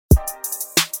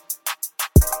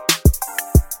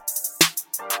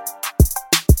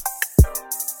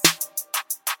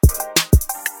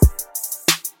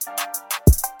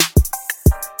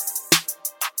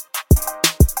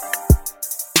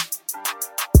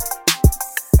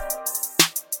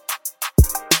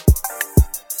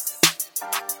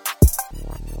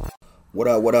What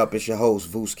up, what up? It's your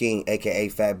host, Vuskeen, a.k.a.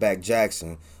 Fatback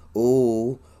Jackson.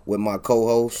 Ooh, with my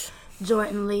co-host...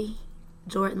 Jordan Lee.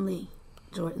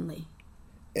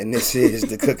 And this is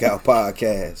the Cookout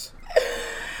Podcast.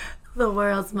 The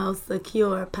world's most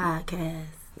secure podcast.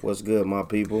 What's good, my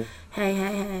people?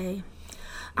 Hey.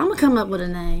 I'm going to come up with a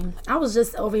name. I was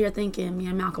just over here thinking, me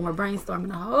and Malcolm were brainstorming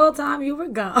the whole time you were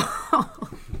gone.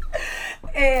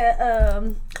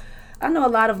 And I know a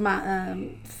lot of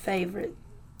my favorite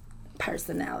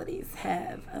personalities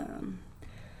have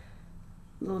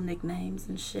little nicknames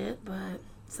and shit, but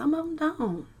some of them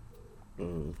don't.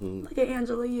 Mm-hmm. Look at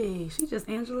Angela Yee. She just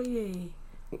Angela Yee.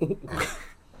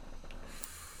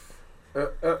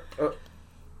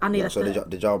 I need so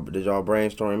did y'all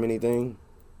brainstorm anything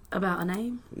about a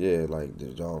name? Yeah, like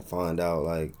did y'all find out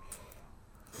like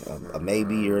a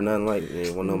maybe or nothing like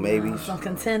that? No maybes. Some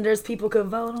contenders people could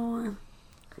vote on.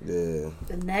 Yeah.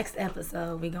 The next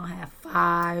episode we gonna have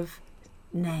 5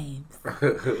 names,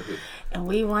 and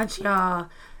we want y'all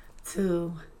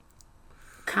to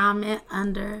comment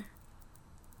under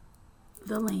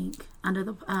the link under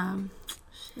the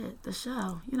the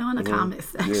show, in the comment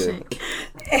section,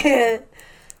 and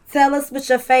tell us what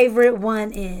your favorite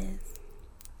one is.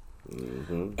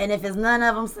 Mm-hmm. And if it's none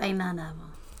of them, say none of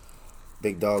them.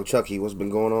 Big Dog Chucky, what's been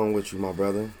going on with you, my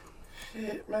brother?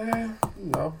 Shit, man.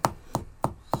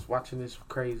 Just watching this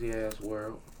crazy ass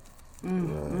world.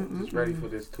 Just ready for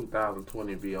this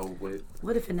 2020 to be over with.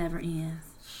 What if it never ends?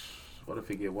 What if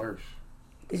it get worse?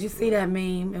 Did you see that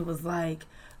meme? It was like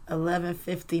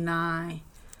 11:59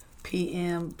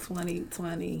 p.m.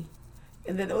 2020.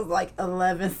 And then it was like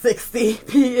 11:60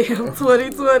 p.m.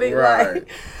 2020. Right.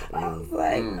 Like, I was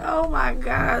like, oh my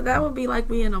God, that would be like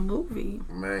we in a movie.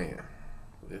 Man,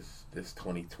 this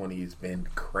 2020 has been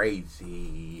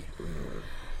crazy.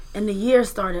 And the year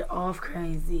started off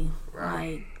crazy.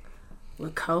 Right. Like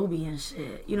with Kobe and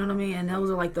shit. You know what I mean? And those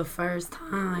are like the first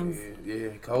times. Yeah,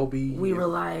 Kobe. We were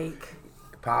like.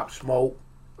 Pop Smoke.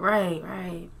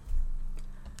 Right.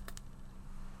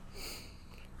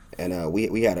 And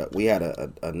we had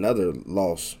another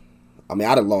loss. I mean,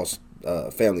 I'd have lost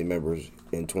family members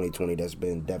in 2020. That's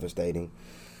been devastating.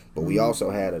 But we also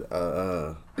had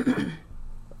one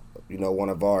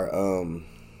of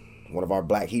our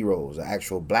black heroes, an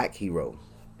actual black hero.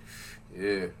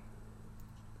 Yeah,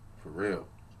 for real.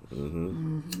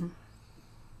 Mm-hmm.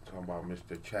 Talking about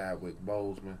Mr. Chadwick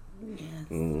Boseman. Yes.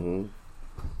 Mm-hmm.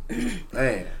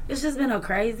 Man, it's just been a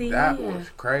crazy year. That was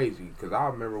crazy because I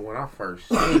remember when I first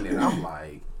seen it, I'm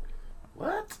like,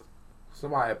 what?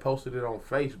 Somebody had posted it on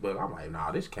Facebook. I'm like,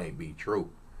 nah, this can't be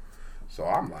true. So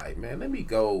I'm like, man, let me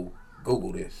go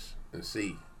Google this and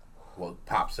see what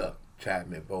pops up.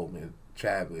 Chadwick Boseman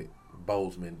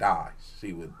dies.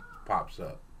 See what pops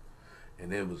up.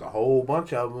 And then it was a whole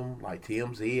bunch of them, like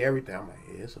TMZ, everything. I'm like,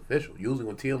 yeah, it's official. Usually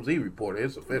when TMZ reported,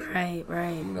 it's official. Right.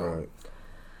 Right.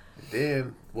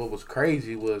 Then what was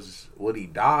crazy was what he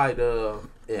died of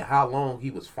and how long he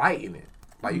was fighting it.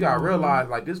 Like, you gotta realize,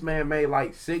 like, this man made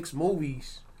like 6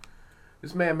 movies.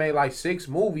 This man made like 6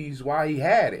 movies while he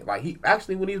had it. Like, he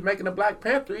actually, when he was making the Black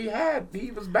Panther, he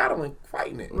was battling,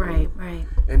 fighting it. Right.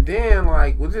 And then,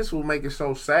 like, this will make it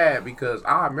so sad because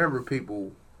I remember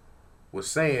people was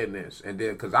saying this, and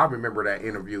then because I remember that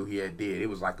interview he had did. It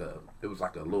was like a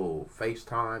little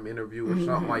FaceTime interview or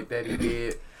something like that he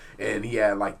did. And he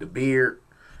had like the beard,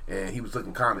 and he was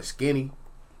looking kind of skinny.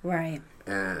 Right.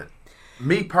 And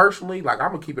me personally, like,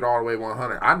 I'm gonna keep it all the way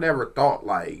 100. I never thought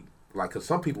like, cause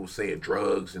some people say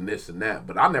drugs and this and that,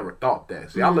 but I never thought that.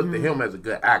 See, I looked at him as a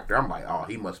good actor. I'm like, oh,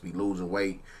 he must be losing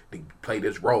weight to play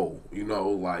this role,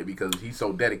 like because he's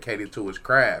so dedicated to his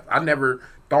craft. I never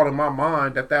thought in my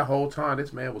mind that whole time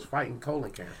this man was fighting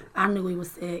colon cancer. I knew he was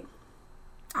sick.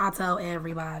 I told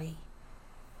everybody.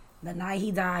 The night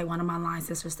he died, one of my line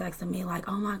sisters texted me like,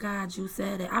 oh my God, you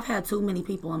said it. I've had too many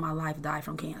people in my life die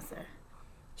from cancer.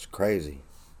 It's crazy.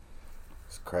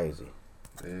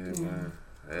 Yeah, man.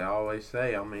 They always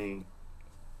say, I mean,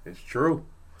 it's true.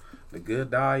 The good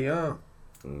die young.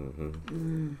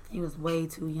 He was way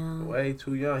too young.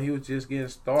 He was just getting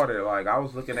started. Like, I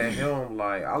was looking at him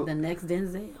like the next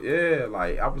Denzel. Yeah,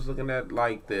 like I was looking at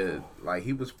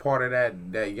he was part of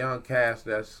that young cast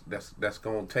that's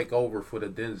gonna take over for the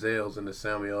Denzels and the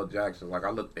Samuel L. Jacksons. Like,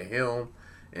 I looked at him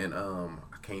and I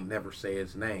can't never say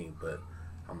his name, but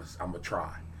I'm gonna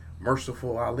try.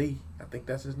 Merciful Ali, I think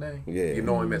that's his name. Yeah. You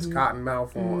know him as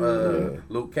Cottonmouth on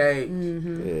Luke Cage.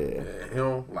 Yeah.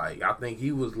 Him, like, I think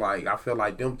he was like, I feel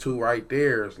like them two right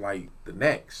there is like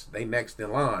they next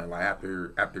in line, like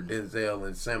after Denzel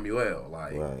and Samuel,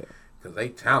 like, right. Cause they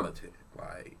talented.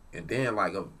 Like, and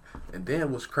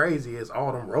then what's crazy is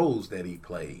all them roles that he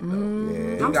played. Though.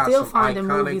 Yeah. He I'm got still some finding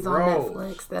iconic movies on roles.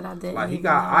 Netflix that I didn't. Like he even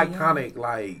got know iconic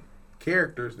like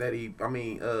characters that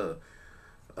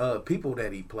people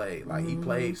that he played. Like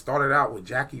he started out with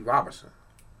Jackie Robinson.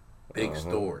 Big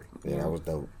story. Yeah, that was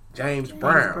dope. James James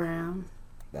Brown.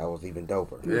 That was even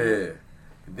doper. Yeah.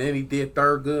 And then he did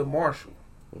Thurgood Marshall.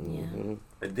 Yeah.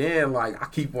 And then, like, I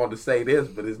keep wanting to say this,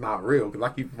 but it's not real because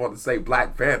I keep wanting to say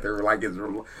Black Panther, like it's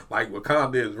like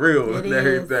Wakanda is real It and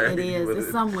is. everything. It is. But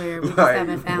It's somewhere. We just like,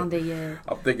 haven't found it yet.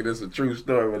 I'm thinking it's a true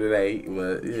story, but it ain't.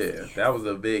 But yeah, that was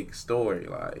a big story.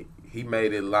 Like he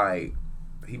made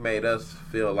us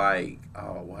feel like,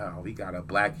 oh wow, we got a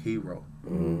black hero.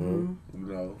 Mm-hmm. You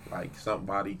know, like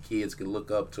somebody kids can look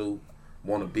up to,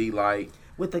 want to be like.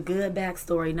 With a good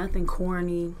backstory, nothing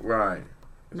corny. Right.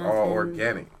 It's Nothing. all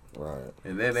organic. Right.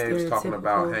 And then they was talking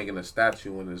about Stereotypical. hanging a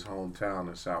statue in his hometown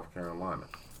in South Carolina,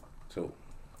 too.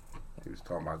 He was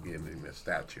talking about getting him a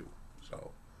statue.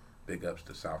 So, big ups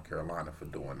to South Carolina for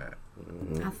doing that.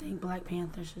 I think Black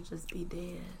Panther should just be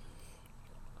dead.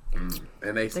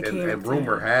 And they The and character.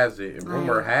 rumor has it. And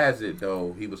rumor Right. has it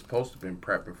though he was supposed to have been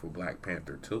prepping for Black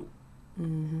Panther too.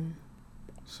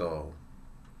 So,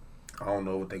 I don't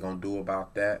know what they gonna do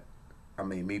about that. I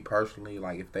mean, me personally,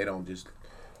 like if they don't just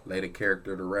lay the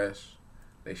character to rest,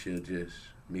 they should just.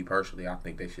 Me personally, I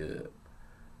think they should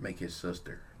make his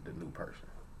sister the new person,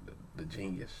 the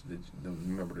genius.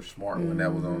 Remember the smart one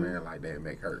that was on there? Like they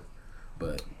make her,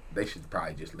 but they should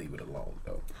probably just leave it alone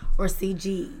though. Or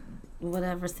CG,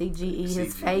 whatever CGE his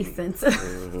CGE. face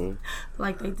into,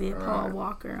 like they did Paul Right.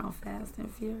 Walker on Fast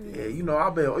and Furious. Yeah,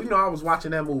 I was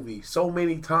watching that movie so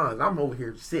many times. I'm over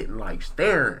here sitting like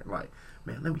staring, like,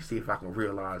 man, let me see if I can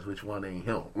realize which one ain't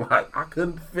him. Like I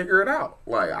couldn't figure it out.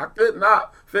 Like I could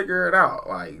not figure it out.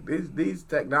 Like these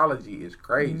technology is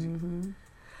crazy.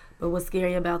 But what's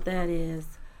scary about that is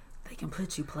they can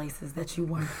put you places that you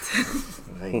weren't.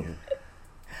 Man.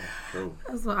 True.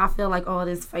 That's what I feel like all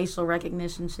this facial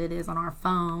recognition shit is on our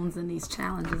phones and these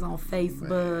challenges on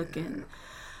Facebook. And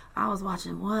I was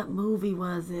watching, what movie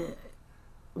was it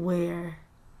where,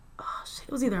 oh shit,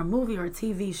 it was either a movie or a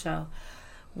TV show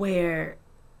where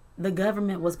the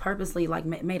government was purposely like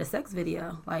made a sex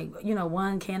video. Like, you know,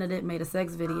 one candidate made a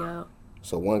sex video.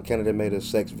 So one candidate made a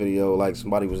sex video like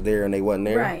somebody was there and they wasn't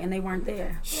there. Right, and they weren't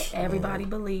there. Everybody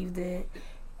believed it.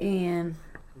 And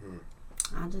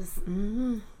I just,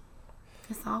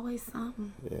 it's always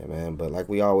something. Yeah, man. But like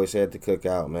we always said at the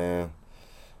cookout, man.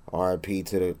 R.I.P.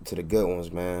 to the good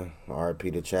ones, man.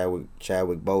 R.I.P. to Chadwick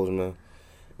Boseman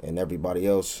and everybody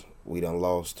else we done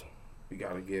lost. We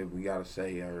gotta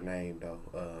say her name though.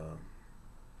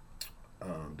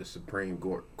 The Supreme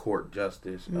Court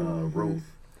Justice Ruth.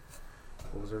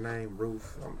 What was her name?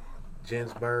 Ruth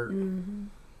Ginsburg.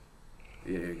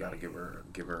 Yeah, you gotta give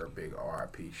her a big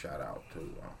R.I.P. shout out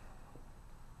too.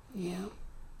 Yeah.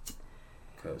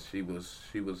 Because she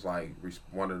was like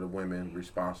one of the women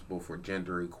responsible for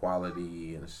gender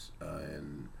equality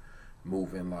and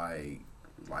moving like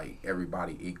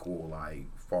everybody equal, like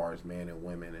far as men and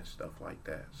women and stuff like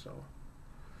that. So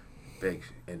big.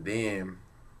 And then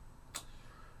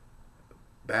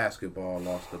basketball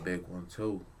lost a big one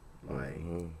too. Like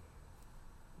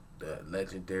the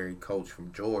legendary coach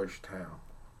from Georgetown,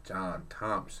 John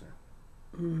Thompson.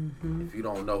 If you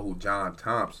don't know who John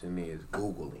Thompson is,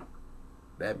 Google him.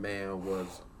 That man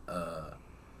was a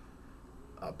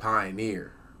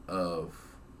pioneer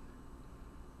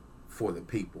for the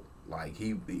people. Like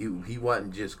he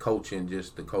wasn't just coaching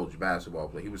just to coach basketball,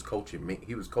 but he was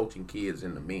coaching kids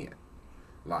and the men.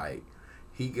 Like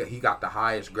he got the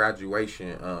highest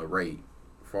graduation rate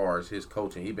as far as his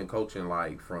coaching. He been coaching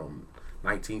like from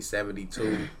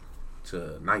 1972 to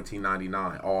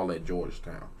 1999, all at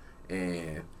Georgetown,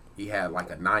 and he had like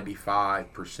a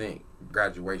 95%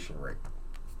 graduation rate.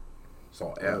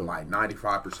 So like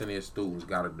 95% of his students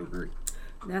got a degree.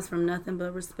 That's from nothing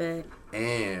but respect.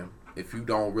 And if you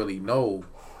don't really know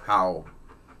how,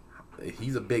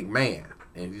 he's a big man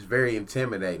and he's very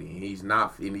intimidating. He's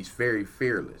very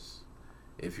fearless.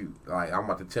 If you like, I'm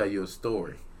about to tell you a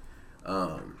story.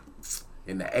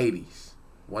 In the 80s,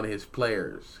 a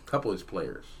couple of his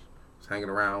players, was hanging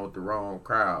around with the wrong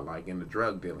crowd, like in the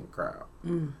drug dealing crowd.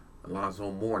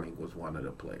 Alonzo Mourning was one of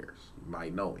the players. You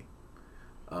might know him.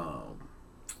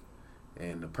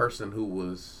 And the person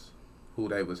who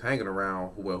they was hanging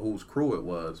around, whose crew it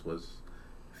was,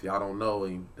 if y'all don't know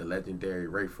him, the legendary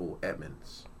Rayful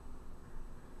Edmonds.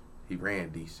 He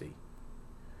ran DC.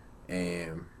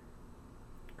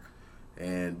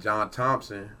 And John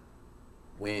Thompson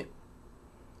went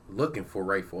looking for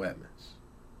Rayful Edmonds.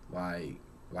 Like,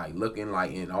 like looking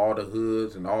like in all the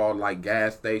hoods and all like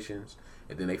gas stations.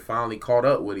 And then they finally caught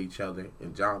up with each other.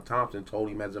 And John Thompson told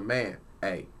him as a man,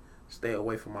 "Hey, stay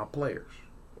away from my players."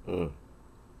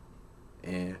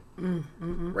 And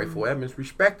Rayful Edmonds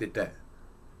respected that,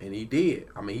 and he did.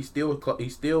 I mean, he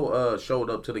still showed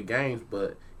up to the games,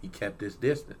 but he kept his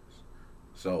distance.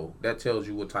 So that tells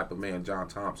you what type of man John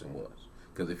Thompson was.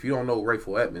 Because if you don't know who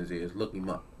Rayful Edmonds is, look him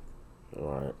up.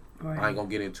 All right. I ain't gonna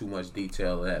get into too much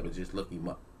detail of that, but just look him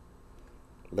up.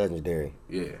 Legendary.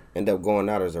 Yeah. End up going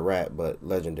out as a rat, but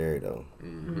legendary though.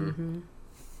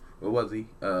 What was he?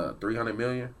 $300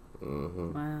 million.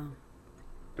 Wow.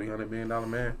 $300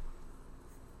 million man.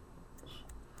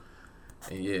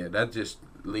 And yeah, that just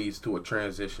leads to a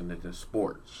transition into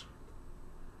sports.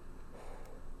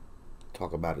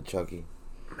 Talk about it, Chucky.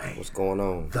 Man, what's going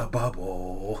on? The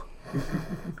bubble.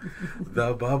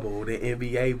 The bubble. The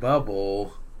NBA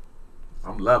bubble.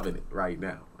 I'm loving it right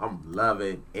now. I'm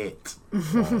loving it.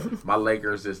 My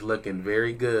Lakers is looking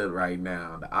very good right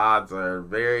now. The odds are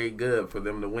very good for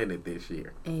them to win it this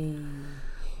year.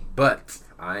 But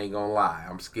I ain't gonna lie.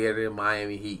 I'm scared of the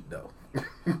Miami Heat, though.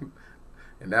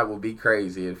 And that would be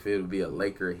crazy if it would be a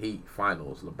Laker Heat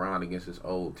finals. LeBron against his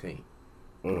old team.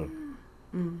 And,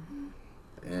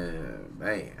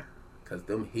 man, because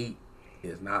them Heat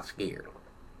is not scared.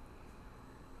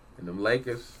 And them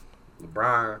Lakers,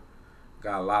 LeBron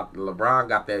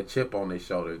got that chip on his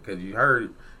shoulder because you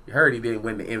heard he didn't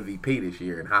win the MVP this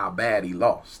year and how bad he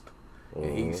lost.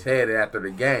 And he said it after the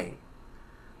game.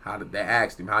 They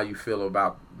asked him how you feel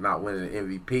about not winning the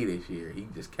MVP this year. He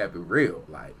just kept it real.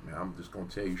 Like, man, I'm just gonna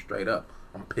tell you straight up,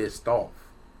 I'm pissed off.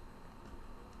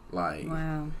 Like,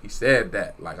 He said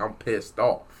that. Like, I'm pissed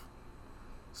off.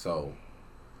 So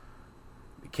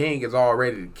the king is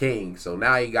already the king. So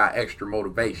now he got extra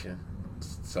motivation.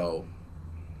 So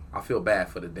I feel bad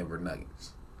for the Denver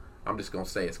Nuggets. I'm just gonna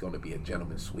say it's gonna be a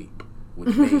gentleman's sweep,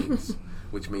 which means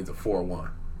a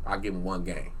 4-1. I'll give him one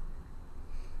game.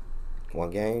 One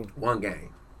game? One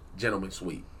game. Gentleman's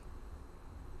sweep.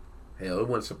 Hell, it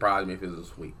wouldn't surprise me if it was a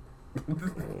sweep.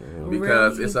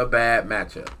 Because it's a bad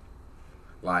matchup.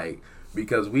 Like,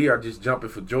 because we are just jumping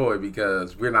for joy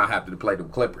because we're not happy to play them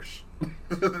Clippers.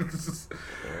 Because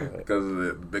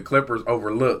the Clippers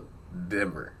overlooked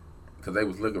Denver. Because they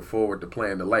was looking forward to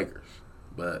playing the Lakers.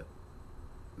 But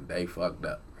they fucked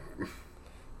up.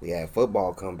 We had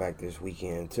football come back this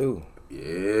weekend, too.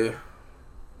 Yeah.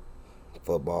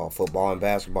 Football and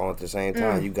basketball at the same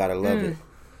time. You gotta love it.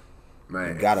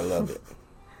 Man. You gotta love it.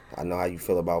 I know how you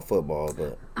feel about football,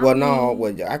 but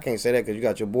I can't say that because you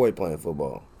got your boy playing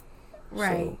football.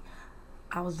 Right. So.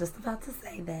 I was just about to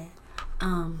say that.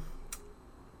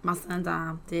 My son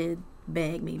Dom did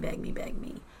beg me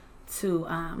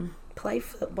to play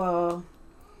football,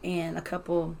 and a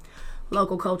couple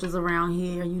local coaches around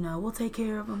here, we'll take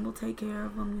care of them.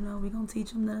 We're gonna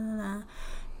teach them.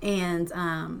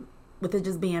 And with it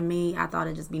just being me, I thought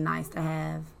it'd just be nice to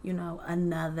have,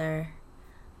 another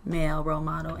male role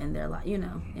model in their life,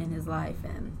 in his life.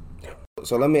 And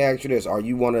so let me ask you this: are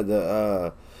you one of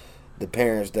the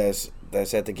parents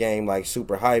that's at the game like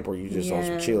super hype, or you just on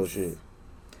some chill shit?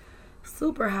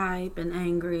 Super hype and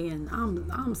angry, and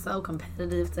I'm so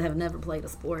competitive to have never played a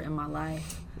sport in my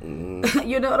life.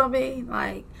 You know what I mean?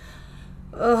 Like,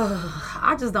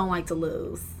 I just don't like to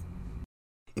lose.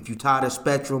 If you're tired of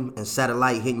Spectrum and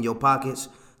satellite hitting your pockets,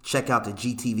 check out the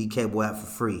GTV cable app for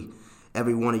free.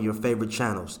 Every one of your favorite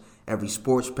channels, every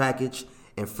sports package,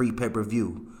 and free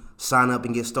pay-per-view. Sign up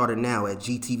and get started now at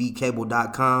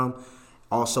gtvcable.com.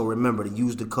 Also remember to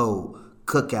use the code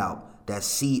COOKOUT, that's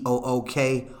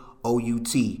COOKOUT,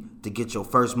 to get your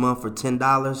first month for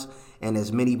 $10 and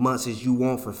as many months as you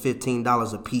want for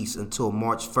 $15 a piece until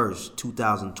March 1st,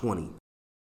 2020.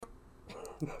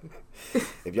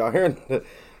 If y'all hearing the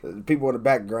people in the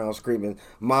background screaming,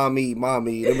 "Mommy,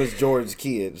 mommy," them was George's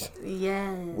kids.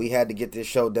 Yeah. We had to get this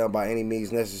show done by any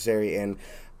means necessary, and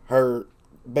her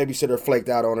babysitter flaked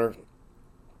out on her,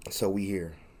 so we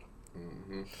here.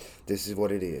 This is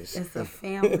what it is. It's a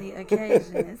family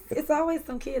occasion. It's always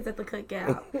some kids at the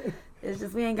cookout. It's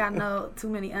just we ain't got too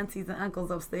many aunties and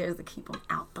uncles upstairs to keep them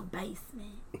out the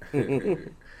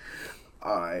basement.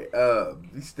 All right,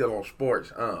 he's still on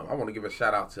sports. I want to give a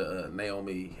shout out to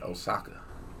Naomi Osaka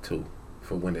too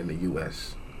for winning the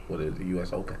U.S. What is it, the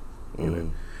U.S. Open?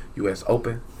 U.S.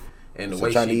 Open, and the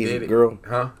way Chinese she did girl,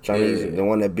 it, Chinese, the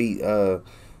one that beat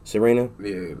Serena.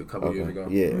 Yeah, a couple years ago.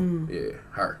 Yeah,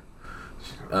 her.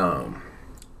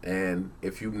 And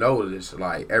if you notice,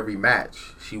 like every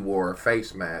match, she wore a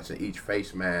face mask, and each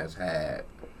face mask had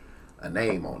a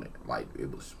name on it. Like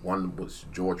one was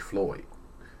George Floyd.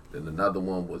 Then another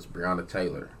one was Breonna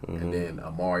Taylor, and then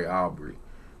Amari Aubrey.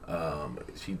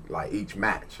 She like each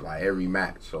match, like every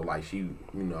match. So like she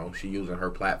using her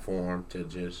platform to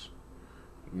just,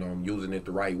 using it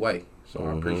the right way. So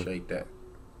I appreciate that.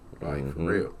 Like for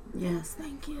real. Yes,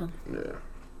 thank you. Yeah.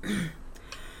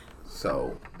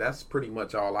 So that's pretty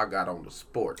much all I got on the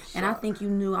sports. And I think you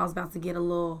knew I was about to get a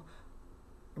little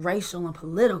racial and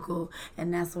political,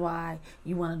 and that's why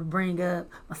you wanted to bring up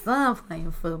my son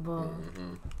playing football.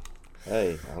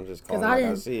 Hey, I'm just calling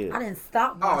Because I see it. I didn't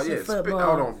stop watching football.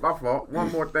 Hold on, my fault.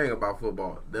 One more thing about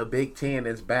football. The Big Ten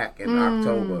is back in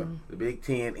October. The Big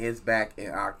Ten is back in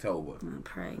October. I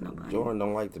pray nobody. Jordan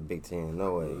don't like the Big Ten.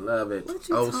 No way. Love it. What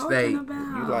you O talking State.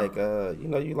 about? You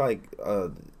like you like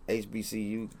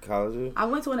HBCU colleges. I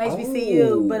went to an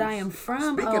HBCU, but I am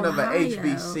from Speaking of an Ohio.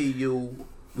 HBCU,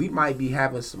 we might be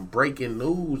having some breaking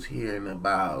news here in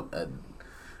about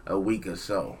a week or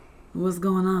so. What's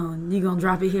going on? You gonna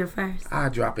drop it here first? I'll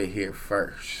drop it here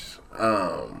first.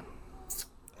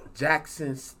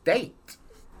 Jackson State.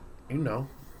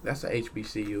 That's a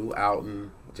HBCU out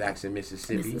in Jackson,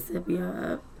 Mississippi.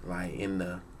 Like in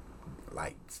the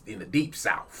deep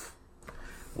South.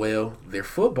 Well, their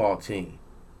football team.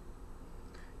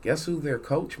 Guess who their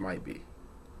coach might be?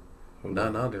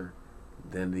 None other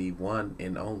than the one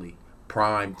and only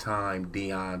primetime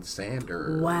Deion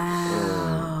Sanders.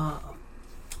 Wow.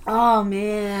 Oh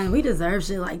man, we deserve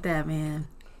shit like that, man.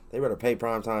 They better pay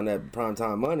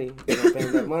primetime money. They don't pay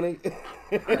that money.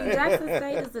 I mean, Jackson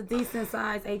State is a decent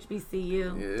sized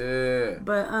HBCU. Yeah.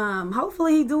 But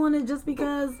hopefully he doing it just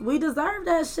because we deserve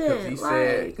that shit. He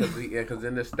said, because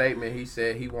in the statement he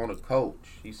said he want to coach.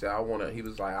 He said he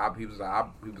was like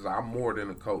I'm more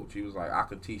than a coach. He was like, I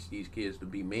could teach these kids to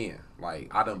be men. Like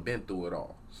I done been through it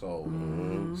all. So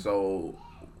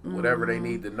whatever they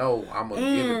need to know, I'm gonna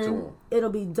give it to them. It'll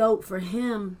be dope for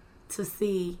him to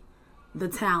see the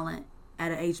talent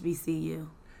at a HBCU.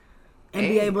 And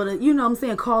be able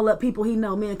to, call up people he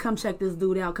know, man, come check this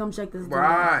dude out,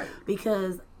 Right.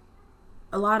 Because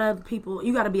a lot of people,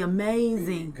 you got to be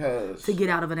amazing to get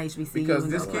out of an HBCU. Because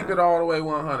just keep it all the way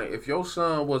 100. If your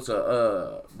son was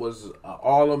a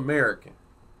All-American,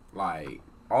 like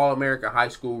All-American high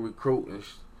school recruit and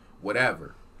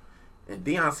whatever, and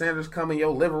Deion Sanders come in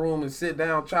your living room and sit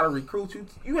down, try to recruit you,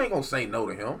 you ain't gonna say no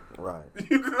to him. Right. I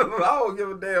don't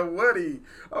give a damn what I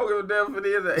don't give a damn if it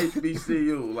is an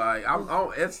HBCU. Like I'm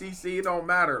on SEC, it don't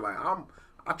matter. Like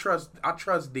I trust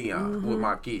Deion with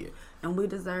my kid. And we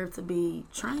deserve to be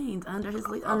trained under his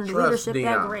leadership Deion.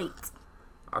 that great.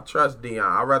 I trust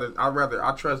Deion.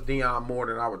 I trust Deion more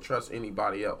than I would trust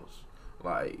anybody else.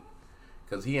 Like,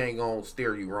 cause he ain't gonna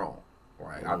steer you wrong.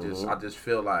 Right. I just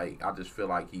feel like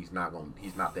he's not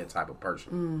that type of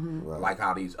person. Right. Like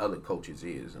how these other coaches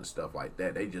is and stuff like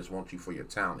that. They just want you for your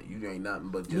talent. You ain't nothing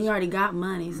but just. He already got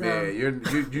money, so yeah, you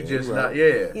just right. not.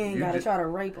 Yeah, he ain't got to try to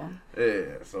rape him.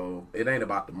 Yeah, so it ain't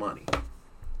about the money.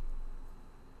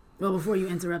 Well, before you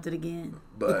interrupt it again.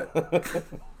 But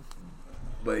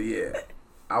yeah,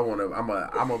 I'm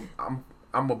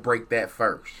gonna break that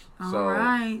first. All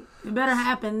right, it better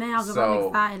happen now because I'm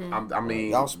excited. I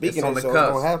mean, y'all speaking it's on the so cusp.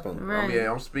 it's gonna happen. Right.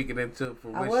 I'm speaking into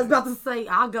fruition. I was about to say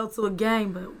I'll go to a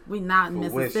game, but we not in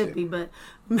Fruition. Mississippi. But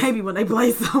maybe when they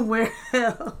play somewhere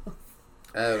else.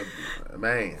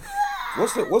 Man,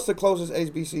 What's the closest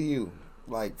HBCU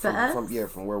like To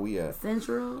us? from where we at?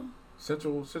 Central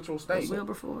Central State.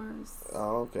 Wilberforce.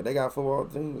 Oh, okay. They got football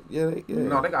team. Yeah.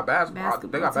 No, they got basketball.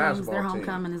 They got teams, basketball their teams.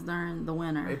 homecoming is during the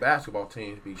winter. They basketball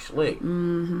teams be slick.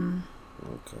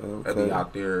 Okay. They be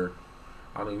out there.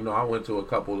 I went to a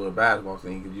couple of basketball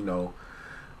things.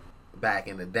 Back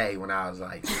in the day when I was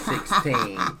like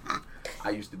 16, I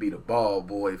used to be the ball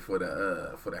boy for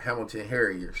the Hamilton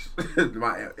Harriers,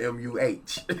 my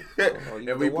MUH.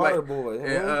 And we water boy.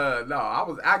 Huh? No, I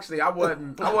wasn't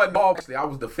ball. Actually, I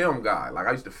was the film guy. Like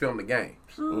I used to film the games.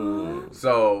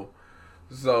 So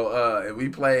and we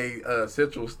played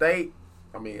Central State.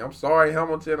 I mean, I'm sorry,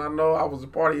 Hamilton. I know I was a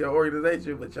part of your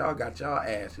organization, but y'all got y'all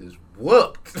asses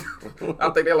whooped. I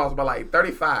think they lost by like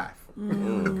 35.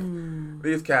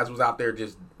 These cats was out there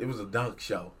it was a dunk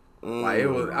show. Like it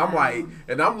was. I'm like,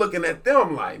 and I'm looking at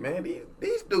them like, man,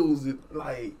 these dudes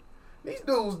dope.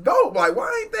 Like,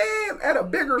 why ain't they at a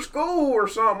bigger school or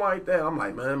something like that? I'm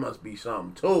like, man, there must be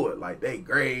something to it. Like they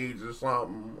grades or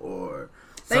something or.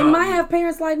 They might have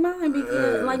parents like mine,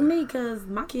 because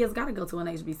my kids got to go to an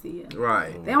HBCU.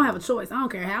 Right. They don't have a choice. I don't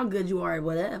care how good you are at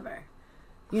whatever.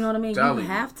 You know what I mean? You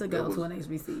have to go to an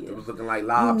HBCU. It was looking like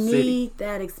Lob City. You need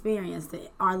that experience.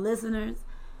 Our listeners,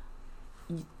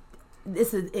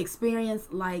 this is experience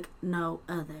like no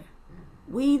other.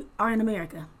 We are in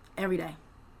America every day.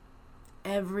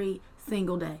 every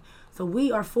single day. So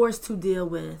we are forced to deal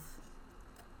with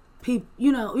people,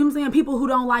 you know what I'm saying? People who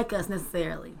don't like us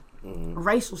necessarily.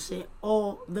 Racial shit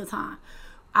all the time.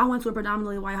 I went to a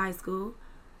predominantly white high school.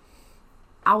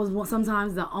 I was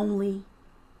sometimes the only,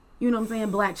 you know what I'm saying,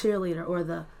 black cheerleader or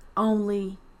the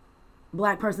only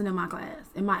black person in my class,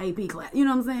 in my AP class. You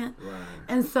know what I'm saying? Right.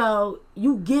 And so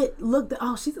you get looked at,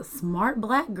 oh, she's a smart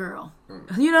black girl.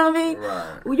 You know what I mean?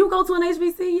 Right. When you go to an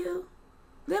HBCU,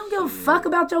 they don't give a fuck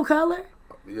about your color.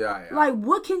 Yeah. Like,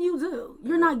 what can you do?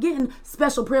 You're not getting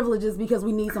special privileges because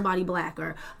we need somebody black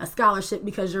or a scholarship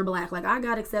because you're black. Like, I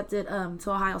got accepted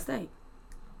to Ohio State.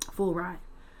 Full ride.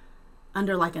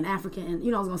 Under, like, an African,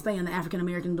 you know, I was going to stay in the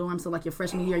African-American dorm, so, like, your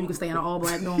freshman year, you can stay in an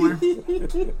all-black dorm.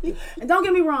 And don't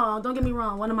get me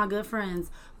wrong. One of my good friends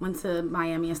went to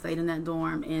Miami and stayed in that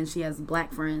dorm, and she has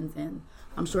black friends, and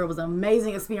I'm sure it was an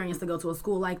amazing experience to go to a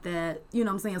school like that, you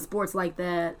know what I'm saying, sports like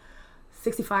that,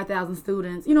 65,000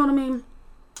 students, you know what I mean?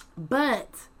 But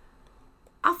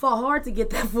I fought hard to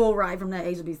get that full ride from that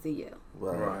HBCU.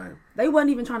 Right. They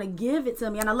wasn't even trying to give it to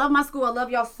me. And I love my school. I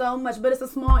love y'all so much. But it's a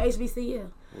small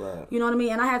HBCU. Right. You know what I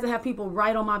mean? And I had to have people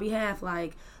write on my behalf,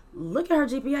 like, look at her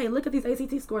GPA. Look at these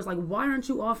ACT scores. Like, why aren't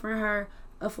you offering her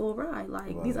a full ride?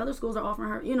 Like, these other schools are offering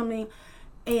her, you know what I mean?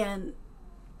 And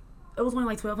it was only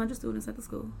like 1,200 students at the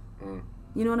school.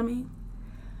 You know what I mean?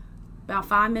 About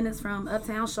 5 minutes from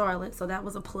uptown Charlotte, so that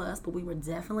was a plus, but we were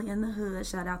definitely in the hood.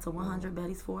 Shout out to 100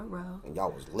 Betty's Ford Road. And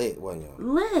y'all was lit, wasn't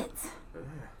y'all? Lit.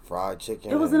 Fried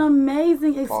chicken. It was an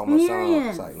amazing Parmesan.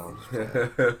 experience. Like, no, I'm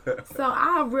just So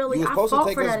I really, you was I supposed to fought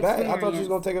take for us that back. experience. I thought you was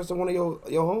gonna take us to one of your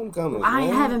homecomings. I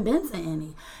man. haven't been to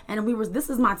any, and this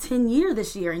is my 10th year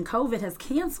this year, and COVID has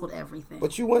canceled everything.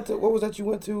 But you went to, what was that you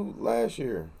went to last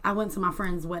year? I went to my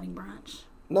friend's wedding brunch.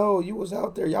 No, you was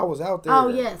out there. Y'all was out there. Oh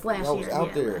yes, last Y'all year. was out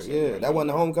yeah, there. last year, Yeah, that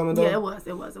wasn't the homecoming though. Yeah, it was.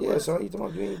 Yeah, so you talking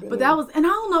about you ain't been But there. that was, and I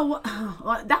don't know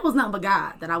what, that was nothing but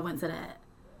God that I went to that.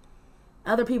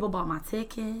 Other people bought my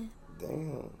ticket.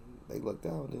 Damn, they looked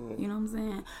out then. You know what I'm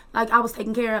saying? Like, I was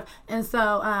taken care of. And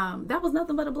so that was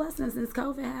nothing but a blessing since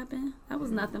COVID happened. That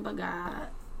was nothing but God.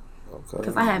 Okay.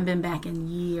 Because I hadn't been back in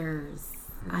years.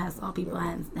 I had saw people I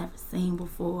hadn't never seen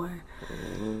before.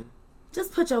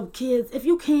 Just put your kids, if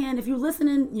you can, if you're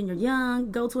listening and you're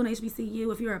young, go to an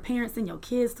HBCU. If you're a parent, send your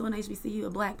kids to an HBCU, a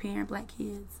black parent, black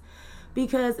kids.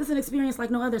 Because it's an experience like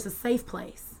no other. It's a safe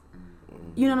place.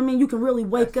 You know what I mean? You can really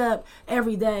wake up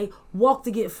every day, walk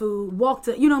to get food,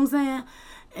 you know what I'm saying?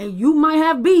 And you might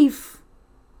have beef,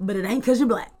 but it ain't because you're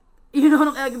black. You know what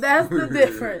I'm saying? Like, that's the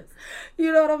difference.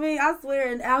 You know what I mean? I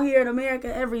swear, and out here in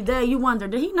America every day, you wonder,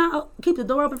 did he not keep the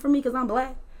door open for me because I'm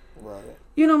black? Right.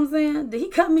 You know what I'm saying? Did he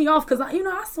cut me off? Because,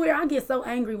 I swear I get so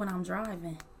angry when I'm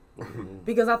driving.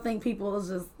 Because I think people is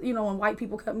just, when white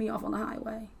people cut me off on the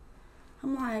highway.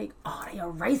 I'm like, oh, they a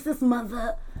racist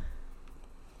mother.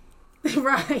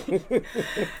 Right.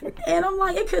 And I'm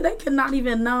like, they could not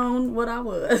even known what I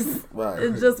was. Right.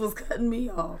 It just was cutting me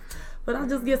off. But I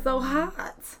just get so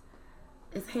hot.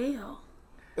 It's hell.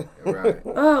 Right.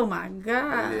 Oh my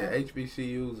God. Yeah,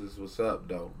 HBCUs is what's up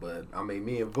though. But I mean,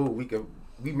 me and Vu,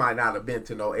 we might not have been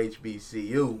to no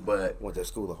HBCU, but Went to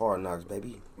school of hard knocks,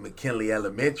 baby. McKinley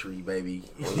Elementary, baby.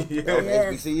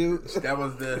 Yes. HBCU. That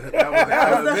was the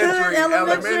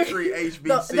elementary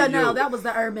HBCU. No, that was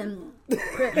the urban. You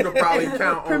could probably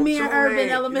count Premier on two Urban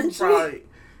hands. Elementary.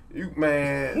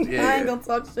 Man, yeah. I ain't gonna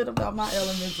talk shit about my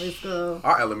elementary school.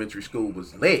 Our elementary school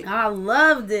was lit. I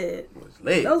loved it. Was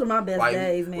lit. Those were my best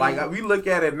days, man. Like we look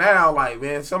at it now, like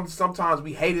man, sometimes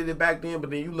we hated it back then, but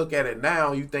then you look at it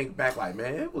now, you think back like,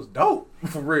 man, it was dope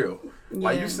for real.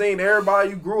 Like Yeah. you seen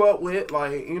everybody you grew up with,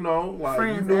 like like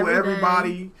Friends you knew every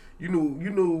everybody. You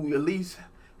knew at least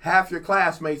half your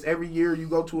classmates every year. You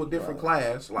go to a different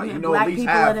class, like Yeah, you know black at least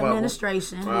people half in of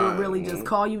administration who would really just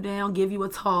call you down, give you a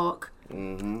talk,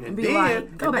 and be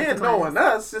like, go back to class. Knowing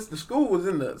us, since the school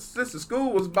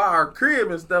was by our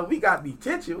crib and stuff, we got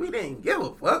detention. We didn't give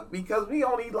a fuck because we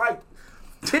only like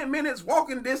 10 minutes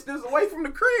walking distance away from the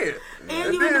crib.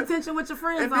 And you in detention with your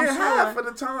friends, and I'm then sure. half of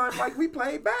the time, like we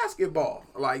played basketball.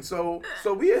 Like so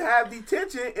we have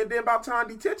detention, and then by the time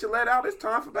detention let out, it's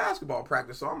time for basketball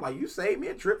practice. So I'm like, you saved me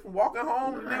a trip from walking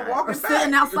home and then walking Or back.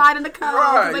 sitting outside in the car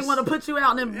because Right. they want to put you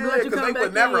out and then Yeah, let you because come they back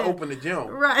would never in. open the gym.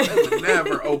 Right. They would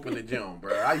never open the gym,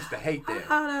 bro. I used to hate that.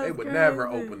 Oh, that's They would never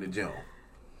crazy. open the gym.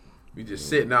 We just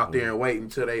sitting out there and waiting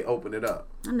until they open it up.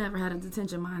 I never had a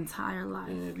detention my entire life.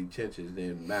 And detentions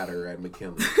didn't matter at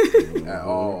McKinley at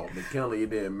all. McKinley, it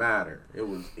didn't matter.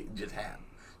 It just happened.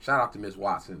 Shout out to Miss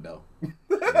Watson though.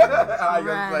 I ain't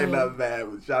gonna say nothing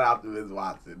bad, but shout out to Miss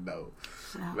Watson though.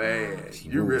 Man, She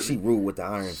you ruled, really she ruled with the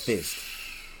iron fist.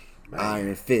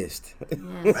 Iron Fist.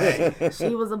 Yes.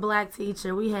 She was a black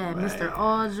teacher. We had Mr.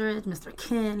 Aldridge, Mr.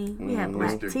 Kenny. We had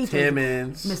black Mr. teachers.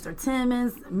 Timmons. Mr.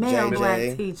 Timmons, male JJ.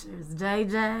 black teachers.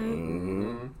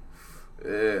 JJ.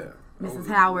 Yeah. Mrs.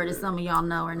 Howard, as some of y'all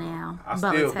know her now. I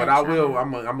Bubba still, but Tech I will.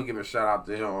 Child. I'm gonna give a shout out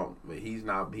to him. But he's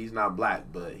not black,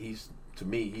 but to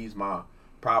me, he's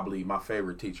probably my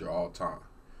favorite teacher of all time.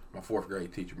 My 4th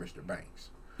grade teacher, Mr. Banks.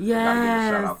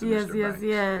 Yes, to yes, Mr. yes, Banks.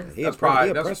 yes. He That's a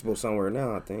probably- principal somewhere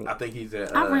now, I think. I think he's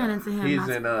at. I ran into him He's not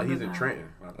in. too long He's in ago. Trenton,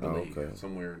 I believe, okay.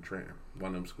 somewhere in Trenton, one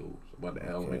of them schools, one of the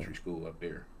elementary school up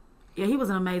there. Yeah, he was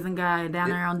an amazing guy down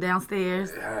there on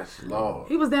downstairs. Yes, Lord.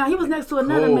 He was next to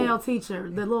another Cool. male teacher,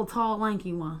 the little tall,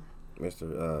 lanky one.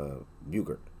 Mr.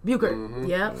 Bugert. Bugert.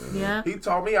 Mm-hmm. Yep. He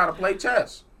taught me how to play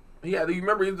chess. You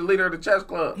remember he was the leader of the chess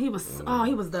club. He was dope. Oh, He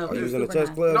you was in the super chess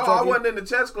nice. club? No, I Chucky? wasn't in the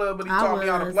chess club, but he I taught me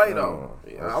how to was. play though. Oh,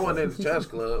 Yeah, I wasn't in the chess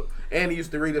club, and he used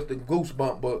to read us the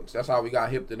Goosebump books. That's how we got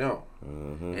hip to them.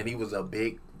 Mm-hmm. And he was a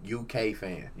big UK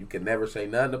fan. You can never say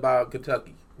nothing about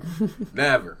Kentucky.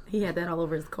 Never. He had that all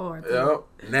over his car, too.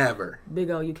 Yep. Never.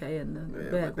 Big old UK in the Yeah,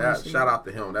 back. but shout out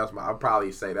to him. I'd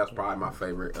probably say that's probably my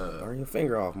favorite. Burn your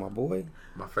finger off, my boy.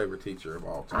 My favorite teacher of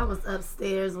all I time. was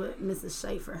upstairs with Mrs.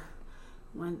 Schaefer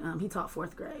when he taught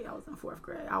 4th grade. I was in 4th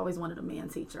grade. I always wanted a man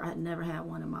teacher. I had never had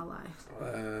one in my life.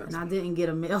 And I didn't get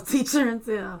a male teacher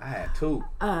until I had 2.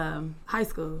 high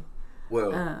school.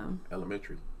 Well,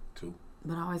 elementary 2.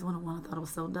 But I always wanted one. I thought it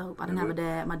was so dope. I didn't have a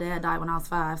dad. My dad died when I was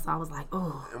 5, so I was like,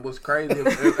 oh. And what's crazy,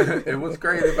 and what's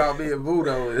crazy about me and Vu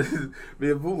though is me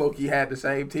and Vu low-key had the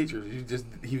same teachers.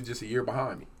 He was just a year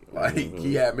behind me. Like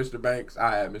he had Mr. Banks,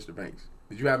 I had Mr. Banks.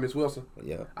 Did you have Miss Wilson?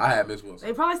 Yeah. I had Miss Wilson.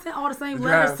 They probably sent all the same Did you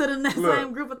letters have- to the look,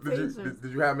 same group of teachers.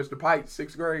 Did you have Mr. Pike,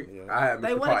 6th grade? Yeah. I had Mr. They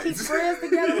Pike. want to keep friends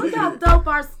together. Look how dope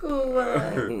our school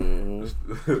was.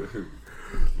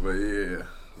 But yeah,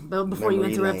 But before you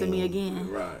Memory interrupted me lane. again,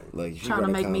 right. Look, she trying to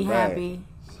gonna make come me back. happy.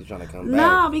 She's trying to come back.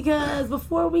 No, because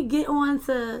before we get on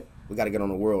to, We got to get on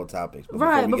the world topics. But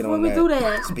Right, get before on we do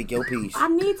that, speak your piece. I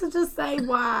need to just say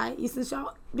why.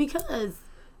 Because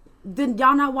did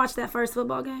y'all not watch that first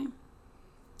football game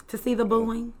to see the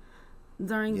booing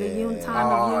during the Yeah. time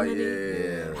Oh of unity?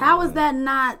 yeah, How is that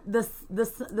not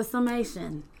the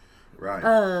summation right.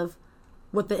 of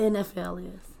what the NFL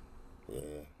is? Yeah.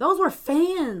 Those were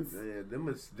fans. Yeah, them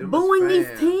was Booing these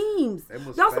fans. teams. Them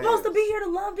was Y'all supposed to fans. be here to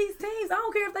love these teams. I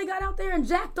don't care if they got out there and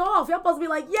jacked off. Y'all supposed to be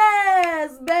like,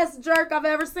 yes, best jerk I've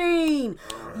ever seen.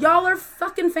 Y'all are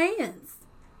fucking fans.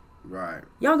 Right,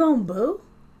 Y'all gonna boo?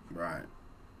 right.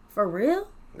 For real?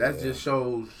 That just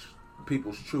shows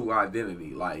people's true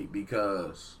identity, like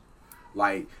because,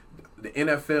 like the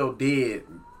NFL did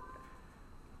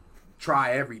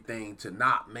try everything to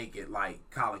not make it like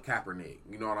Colin Kaepernick.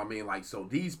 You know what I mean? Like, so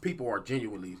these people are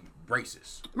genuinely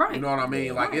racist. Right. You know what I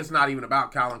mean? Like, Right. it's not even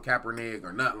about Colin Kaepernick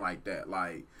or nothing like that.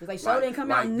 Like, 'Cause they sure didn't come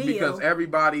out and kneel. because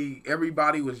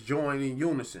everybody was joining in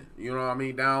unison. You know what I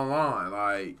mean? Down the line,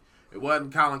 like. It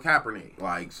wasn't Colin Kaepernick.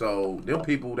 Like, so them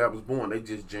people that was born, they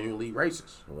just genuinely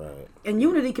racist. Right. And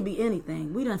unity could be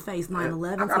anything. We done faced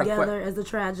 9/11 I got a together as a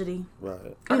tragedy. Right.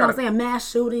 You know what I'm saying? Mass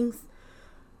shootings.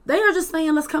 They are just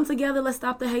saying, let's come together, let's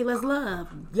stop the hate, let's love.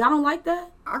 Y'all don't like that?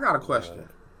 I got a question.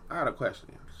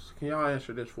 Can y'all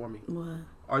answer this for me? What?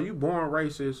 Are you born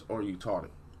racist or you taught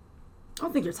it? I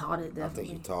don't think you're taught it, I definitely.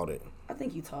 think you taught it. I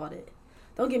think you taught it.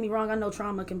 Don't get me wrong, I know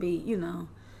trauma can be,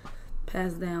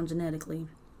 passed down genetically.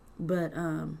 But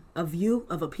a view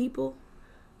of a people,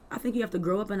 I think you have to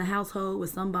grow up in a household with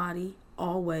somebody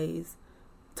always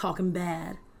talking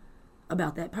bad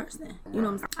about that person. You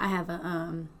know what I'm saying? I have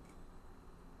a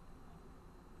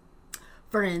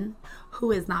friend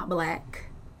who is not black.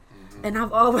 And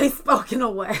I've always spoken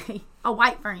away, a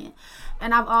white friend.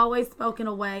 And I've always spoken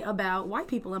away about white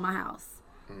people in my house.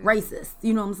 Racist,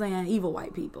 you know what I'm saying? Evil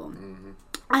white people.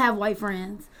 I have white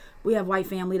friends. We have white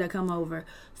family that come over.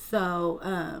 So,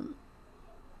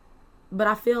 but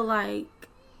I feel like,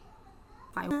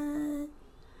 and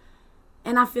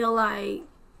I feel like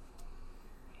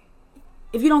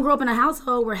if you don't grow up in a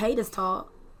household where hate is taught,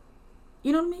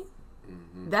 you know what I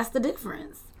mean? That's the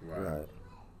difference. Right.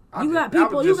 You got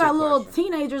people, you got little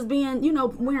teenagers being,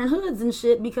 wearing hoods and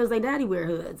shit because they daddy wear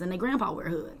hoods and they grandpa wear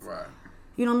hoods. Right.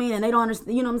 You know what I mean? And they don't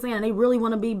understand, you know what I'm saying? And they really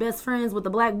want to be best friends with the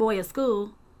black boy at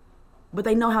school, but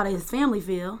they know how his family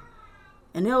feel.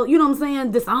 And they'll, you know what I'm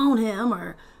saying, disown him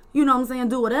or, you know what I'm saying,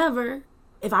 do whatever.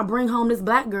 If I bring home this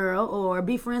black girl or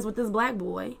be friends with this black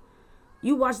boy.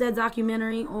 You watch that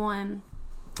documentary on,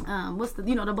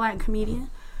 the black comedian?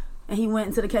 And he went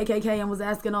into the KKK and was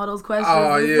asking all those questions.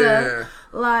 Oh, and yeah. stuff.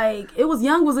 Like, it was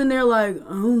Young was in there like,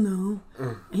 I don't know.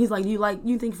 And he's like,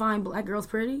 you think fine black girls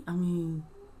pretty? I mean,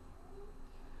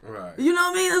 Right. You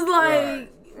know what I mean? It's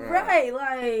like, right,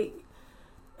 like,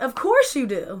 of course you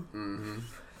do. Mm-hmm.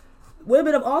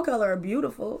 Women of all color are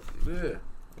beautiful. Yeah,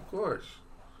 of course.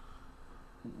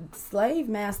 Slave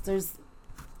masters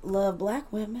love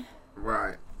black women.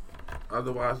 Right.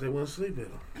 Otherwise, they wouldn't sleep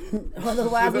in them.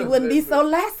 Otherwise, we wouldn't be so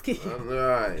lasky.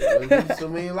 Right. There's so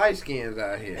many light skins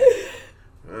out here.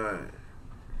 Right.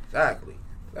 Exactly.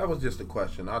 That was just a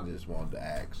question I just wanted to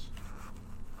ask.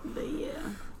 But yeah.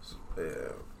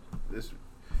 Yeah.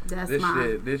 That's this my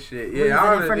shit. reason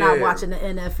Yeah, for not watching the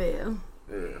NFL.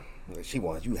 Yeah. She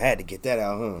wanted, you had to get that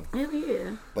out, huh? Hell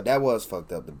yeah. But that was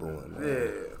fucked up, the booing, man.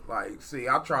 Yeah. Like, see,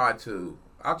 I try to.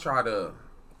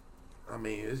 I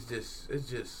mean, it's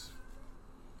just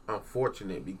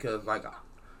unfortunate because, like,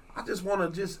 I just want to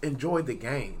just enjoy the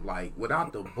game, like,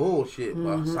 without the bullshit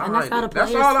behind And that's how the it.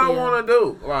 That's players all I feel. want to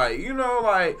do. Like, you know,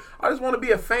 like, I just want to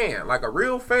be a fan, like a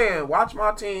real fan, watch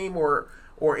my team or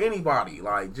anybody,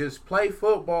 like, just play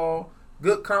football,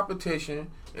 good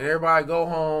competition, and everybody go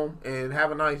home and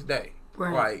have a nice day.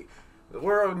 Right. Like, the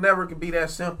world never can be that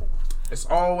simple. It's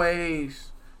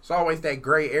always that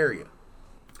gray area.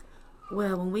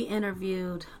 Well, when we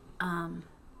interviewed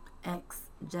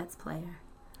ex-Jets player,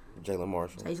 Jalen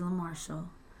Marshall,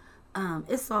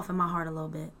 it softened my heart a little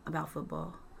bit about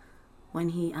football. When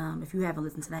he, if you haven't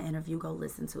listened to that interview, go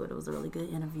listen to it. It was a really good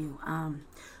interview.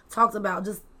 Talked about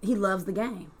just, he loves the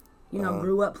game. You know,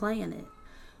 grew up playing it.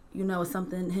 You know, it's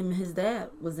something him and his dad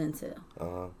was into.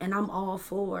 And I'm all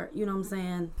for, you know what I'm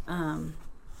saying?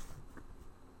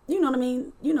 You know what I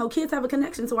mean? You know, kids have a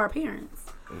connection to our parents.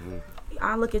 Mm-hmm.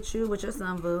 I look at you with your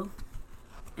son, Vu,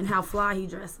 and how fly he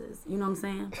dresses. You know what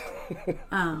I'm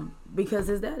saying? Because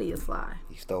his daddy is fly.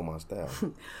 He stole my style.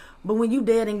 But when you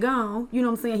dead and gone, you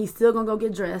know what I'm saying? He's still going to go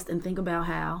get dressed and think about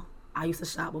how I used to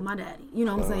shop with my daddy. You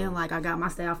know what I'm saying? Like, I got my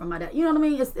style from my dad. You know what I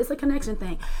mean? It's a connection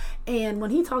thing. And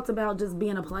when he talked about just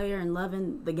being a player and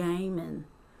loving the game and,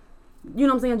 you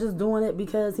know what I'm saying, just doing it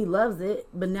because he loves it,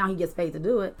 but now he gets paid to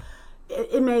do it,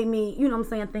 it made me, you know what I'm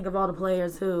saying, think of all the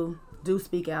players who do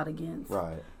speak out against,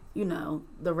 right, you know,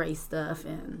 the race stuff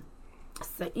and,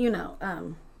 you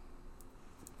know,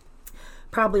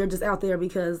 probably are just out there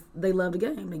because they love the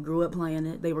game. They grew up playing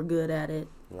it. They were good at it.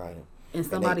 Right. And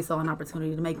somebody saw an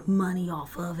opportunity to make money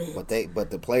off of it. But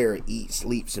the player eats,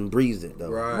 sleeps, and breathes it though.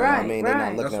 Right. I mean, they're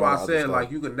not looking. That's why I said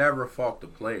like you could never fault the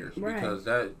players because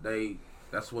right.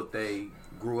 that's what they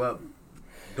grew up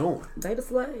doing. They the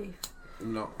slave.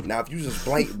 No. Now if you just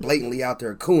blatantly out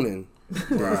there cooning,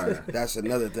 right, that's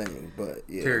another thing. But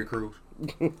yeah, Terry Crews.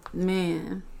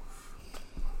 Man.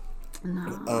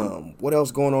 No. What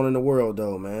else going on in the world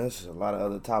though, man? There's a lot of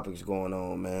other topics going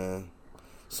on, man.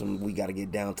 We got to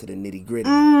get down to the nitty gritty.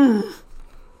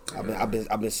 I've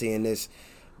been seeing this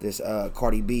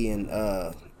Cardi B and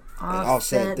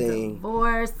Offset thing.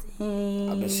 Divorcing.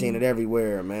 I've been seeing it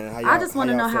everywhere, man. I just want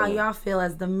to know how y'all feel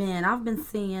as the men. I've been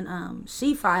seeing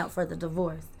she filed for the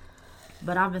divorce,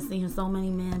 but I've been seeing so many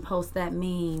men post that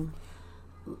meme.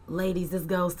 Ladies, this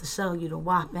goes to show you the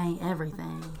WAP ain't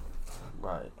everything.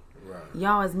 Right.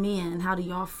 Y'all as men, how do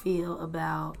y'all feel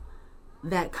about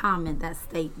that comment, that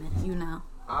statement? You know.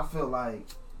 I feel like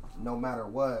no matter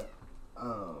what,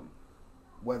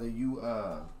 whether you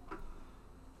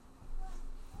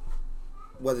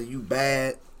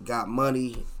bad, got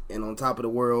money, and on top of the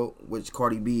world, which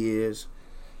Cardi B is,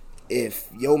 if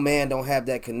your man don't have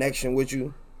that connection with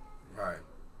you, right,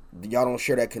 y'all don't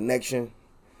share that connection,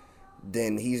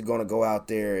 then he's gonna go out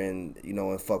there and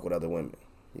and fuck with other women.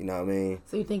 You know what I mean?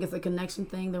 So you think it's a connection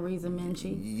thing, the reason men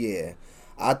cheat? Yeah.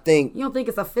 I think... You don't think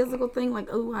it's a physical thing? Like,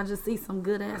 oh, I just see some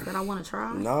good ass that I want to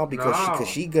try? No, because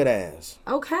she good ass.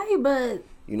 Okay, but...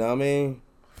 You know what I mean?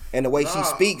 And the way she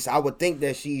speaks, I would think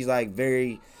that she's, like,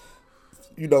 very,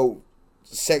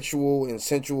 sexual and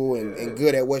sensual and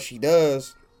good at what she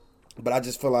does. But I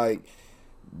just feel like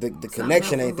the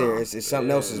connection ain't there. It's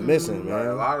something else is missing, man.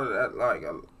 A lot of that, like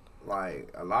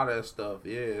a lot of that stuff,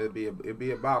 it'd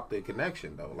be about the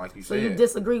connection though, like you said. So you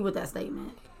disagree with that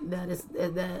statement that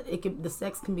the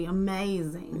sex can be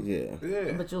amazing,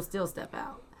 yeah, but you'll still step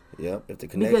out. Yep, if the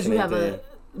connection because you have there.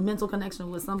 a mental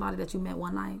connection with somebody that you met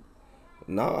one night.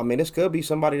 No, I mean this could be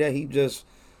somebody that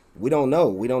we don't know.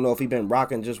 We don't know if he been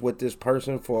rocking just with this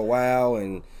person for a while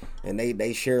and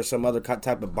they share some other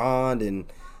type of bond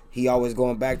and he always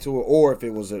going back to it, or if it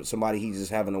was somebody he's just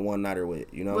having a one-nighter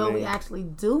with, you know what I mean? Well, we actually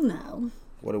do know.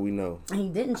 What do we know? He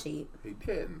didn't cheat. He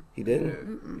didn't. He didn't?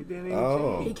 Yeah. He didn't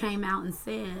even cheat. He came out and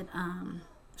said,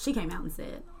 she came out and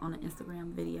said on an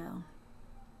Instagram video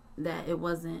that it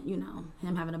wasn't,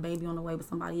 him having a baby on the way with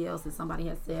somebody else that somebody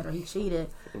had said or he cheated.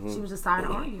 Mm-hmm. She was just tired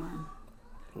of arguing.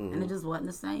 and it just wasn't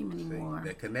the same anymore.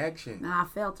 That connection. And I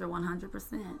felt her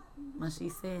 100% when she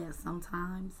said,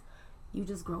 sometimes you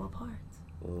just grow apart.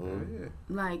 Yeah.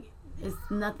 Like, it's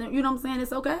nothing, you know what I'm saying?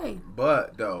 It's okay.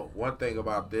 But, though, one thing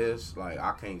about this, like,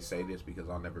 I can't say this because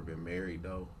I've never been married,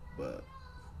 though, but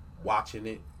watching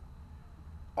it,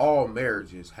 all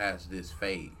marriages has this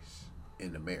phase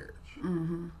in the marriage.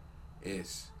 Mm-hmm.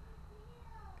 It's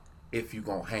if you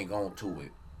gonna hang on to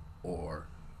it or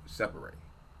separate.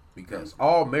 Because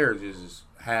all marriages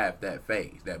have that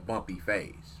phase, that bumpy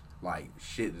phase. Like,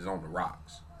 shit is on the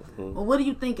rocks. Well, what do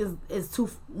you think is too,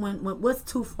 what's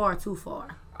too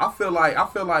far? I feel like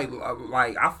as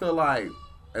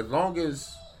long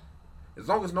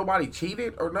as nobody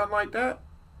cheated or nothing like that,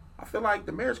 I feel like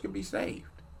the marriage can be saved.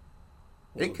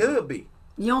 It could be.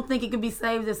 You don't think it could be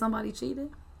saved if somebody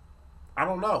cheated? I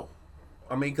don't know.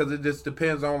 I mean, because it just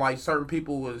depends on, like, certain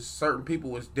people is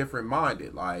different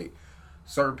minded. Like,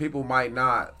 certain people might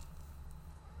not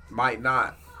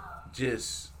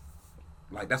just,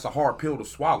 like, that's a hard pill to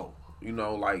swallow. You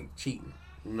know, like cheating.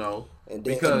 You know, And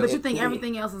then, because But you think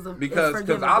everything else is because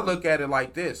forgivable? I look at it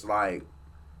like this, like,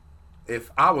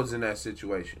 if I was in that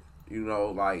situation, you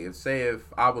know, like, and say if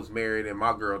I was married and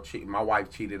my wife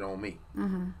cheated on me,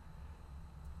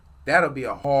 that'll be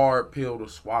a hard pill to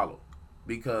swallow,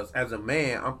 because as a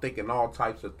man, I'm thinking all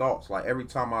types of thoughts. Like, every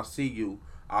time I see you,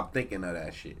 I'm thinking of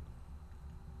that shit.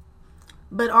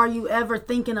 But are you ever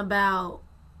thinking about?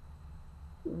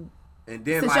 And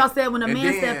then, Since like, y'all said when a and man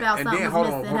then- step out, and something then, was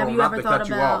hold missing. on, Have you not ever to thought cut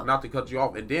you about? off, not to cut you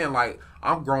off. And then, like,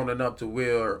 I'm grown enough to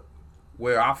where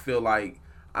I feel like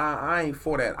I ain't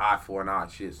for that eye for an eye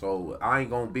shit. So I ain't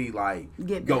gonna be like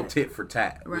go back. tit for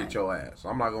tat Right. with your ass.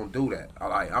 I'm not gonna do that.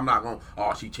 I'm not gonna.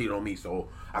 Oh, she cheated on me, so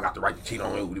I got the right to cheat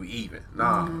on her. We be even.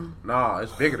 Nah,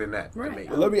 it's bigger than that Right. to me.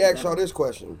 Well, let me ask y'all this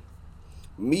question.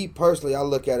 Me personally, I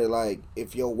look at it like,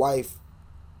 if your wife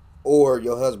or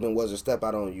your husband was to step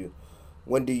out on you,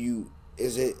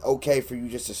 is it okay for you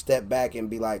just to step back and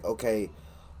be like, okay,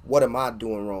 what am I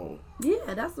doing wrong?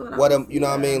 Yeah, that's what. What am what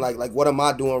I mean? Like what am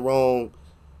I doing wrong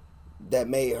that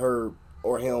made her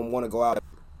or him want to go out?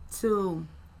 To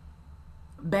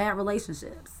bad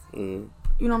relationships. Mm-hmm.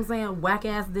 You know what I'm saying? Whack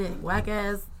ass dick, whack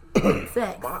ass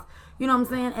sex. You know what I'm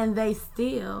saying? And they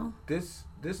still This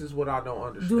is what I don't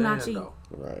understand. do not cheat. Though.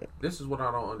 Right. This is what I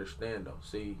don't understand though.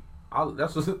 See,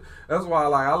 that's why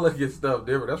like I look at stuff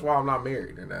different. That's why I'm not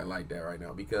married and that like that right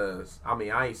now. Because I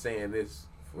mean, I ain't saying this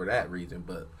for that reason,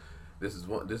 but this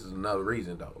is another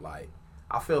reason though. Like,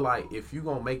 I feel like if you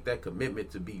gonna make that commitment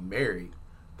to be married,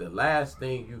 the last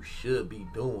thing you should be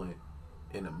doing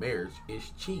in a marriage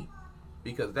is cheat.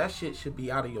 Because that shit should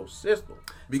be out of your system.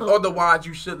 Otherwise,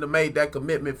 you shouldn't have made that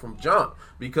commitment from jump.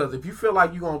 Because if you feel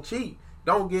like you're gonna cheat,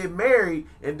 don't get married,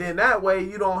 and then that way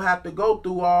you don't have to go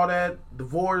through all that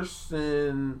divorce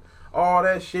and all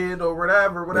that shit or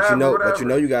whatever. But you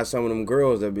know you got some of them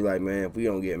girls that be like, man, if we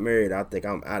don't get married, I think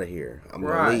I'm out of here. I'm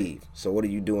gonna leave. So what do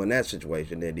you do in that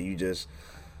situation? Then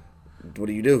what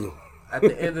do you do? At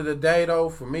the end of the day, though,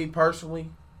 for me personally,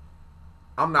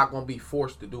 I'm not gonna be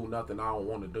forced to do nothing I don't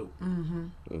want to do.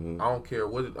 I don't care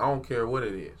what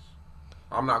it is.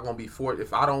 I'm not gonna be forced.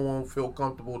 If I don't want to feel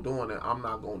comfortable doing it, I'm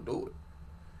not gonna do it.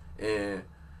 And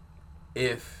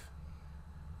if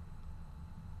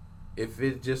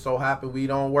it just so happen we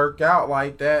don't work out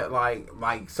like that, like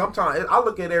sometimes I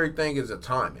look at everything as a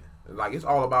timing. Like, it's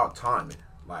all about timing.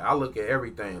 Like, I look at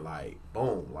everything like,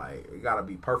 boom, like, it gotta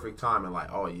be perfect timing.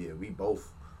 Like, oh yeah, we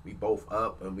both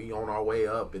up and we on our way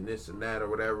up and this and that or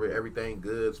whatever. Everything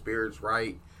good, spirits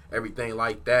right, everything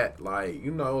like that. Like,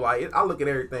 you know, like, I look at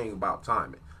everything about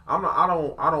timing. I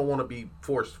don't want to be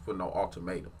forced for no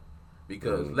ultimatum.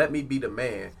 Because let me be the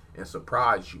man and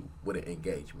surprise you with an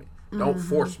engagement. Don't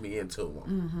force me into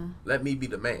one. Let me be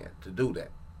the man to do that.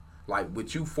 Like,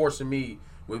 with you forcing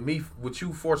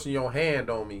your hand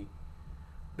on me,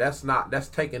 that's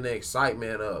taking the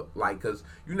excitement of, like, cause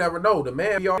you never know, the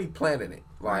man be already planning it,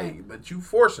 like, but you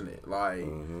forcing it, like,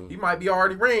 he might be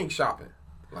already ring shopping,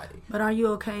 like. But are you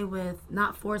okay with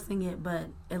not forcing it, but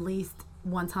at least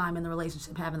one time in the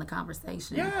relationship having the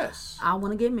conversation? Yes. I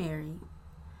want to get married.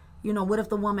 You know, what if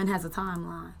the woman has a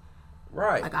timeline?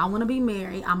 Right. Like, I want to be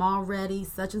married. I'm already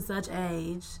such and such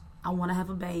age. I want to have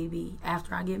a baby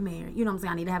after I get married. You know what I'm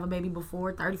saying? I need to have a baby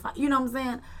before 35. You know what I'm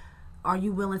saying? Are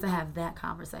you willing to have that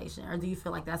conversation, or do you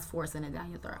feel like that's forcing it down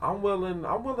your throat? I'm willing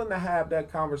to have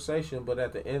that conversation, but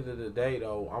at the end of the day,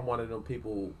 though, I'm one of them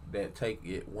people that take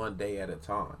it one day at a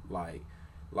time. Like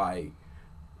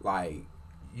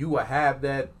you will have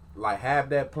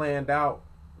that planned out.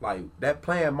 Like, that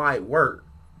plan might work,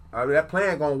 I mean, that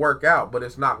plan gonna work out, but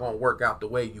it's not gonna work out the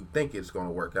way you think it's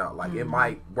gonna work out. Like it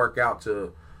might work out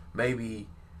to maybe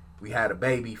we had a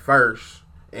baby first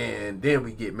and then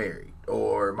we get married,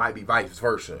 or it might be vice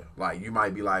versa. Like you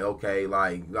might be like, okay,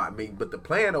 like I mean, but the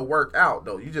plan will work out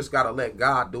though. You just gotta let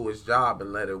God do His job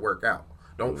and let it work out.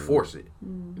 Don't force it.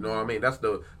 You know what I mean? That's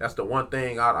the one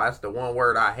thing. That's the one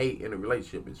word I hate in a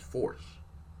relationship is force.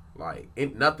 Like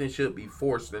nothing should be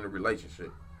forced in a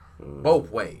relationship,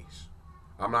 both ways.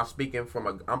 I'm speaking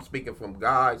from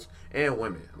guys and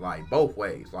women, like both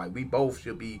ways. Like we both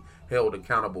should be held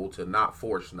accountable to not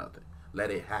force nothing. Let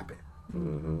it happen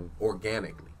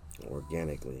organically.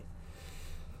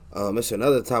 It's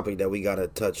another topic that we gotta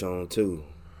touch on too.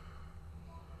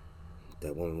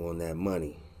 That woman want that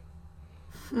money.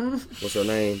 What's her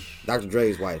name? Dr.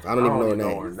 Dre's wife. I don't even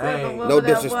know her name. No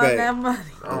disrespect.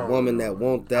 The woman that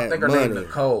want that money. I think her name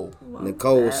Nicole.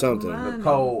 Nicole something.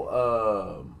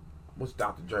 Nicole. What's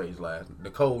Dr. Dre's last name?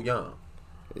 Nicole Young.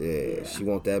 Yeah, she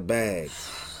want that bag.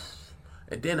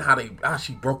 And then how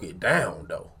she broke it down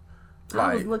though.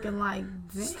 I was looking like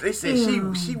they said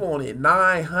she wanted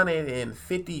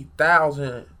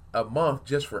 $950,000 a month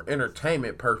just for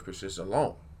entertainment purposes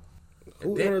alone.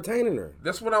 Who's entertaining her?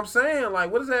 That's what I'm saying.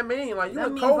 Like, what does that mean? Like, that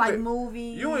in means COVID, like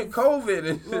movies, you in COVID,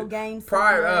 and little games,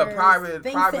 private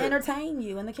things to entertain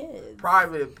you and the kids.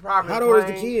 Private. How old is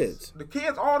the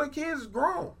kids? All the kids is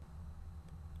grown.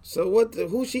 So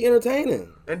who's she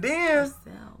entertaining? And then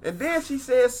she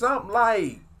said something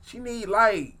like she need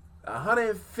like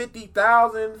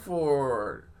 $150,000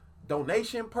 for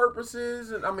donation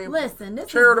purposes, and I mean, listen, this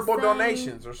charitable is the same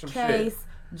donations or some case, shit.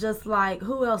 Just like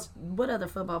who else? What other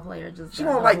football player just? She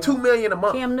want like $2 million a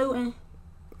month. Cam Newton.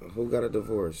 Who got a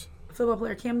divorce? Football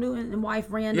player Cam Newton and wife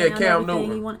ran down Cam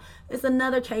Newton. He wanted. It's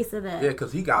another case of that. Yeah,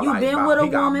 because he got. You've been with a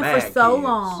woman for so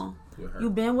long.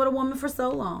 You've been with a woman for so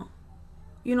long.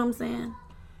 You know what I'm saying?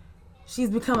 She's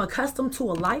become accustomed to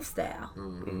a lifestyle.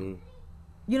 Mm-hmm.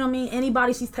 You know what I mean?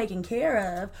 Anybody she's taking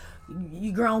care of,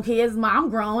 you grown kids. I'm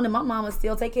grown, and my mama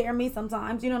still take care of me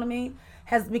sometimes. You know what I mean?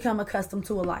 Has become accustomed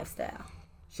to a lifestyle.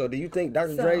 So do you think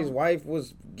Dr. Dre's wife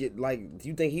do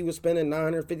you think he was spending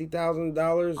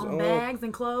 $950,000 on bags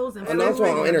and clothes and that's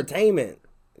on entertainment?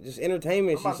 Just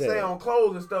entertainment, I'm about to say on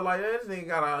clothes and stuff like that.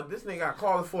 This nigga got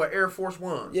clothes for Air Force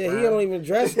Ones. Yeah, man. He don't even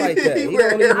dress like that.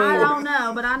 I don't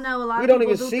know, but I know a lot of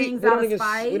people do things out of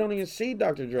spite. We don't even see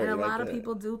Dr. Dre. And a lot of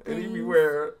people do things. And he be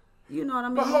wearing. You know what I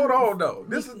mean? But hold on though.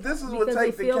 This is what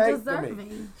takes the cake for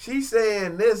me. She's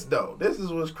saying this though. This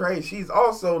is what's crazy. She's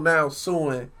also now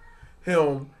suing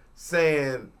him,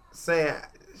 saying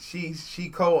she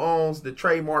co-owns the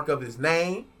trademark of his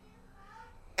name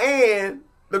and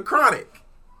the Chronic,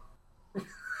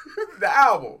 the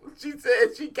album. She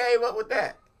said she came up with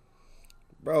that.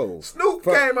 Bro, Snoop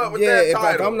came up with that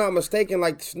title. If I'm not mistaken,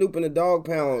 like Snoop and the Dog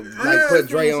Pound, put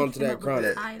Dre onto that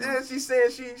Chronic. Yeah, she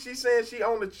said she said she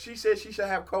said she should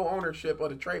have co-ownership of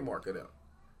the trademark of them.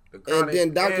 And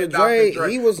then Dr. Dre,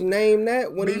 he was named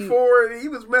that when before he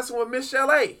was messing with Miss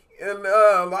Chalet. And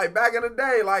like back in the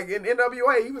day, like in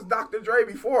NWA, he was Dr. Dre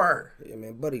before her. Yeah,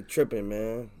 man, Buddy tripping,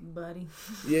 man. Buddy.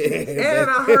 Yeah. And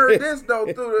I heard this though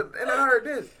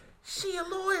she a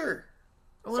lawyer,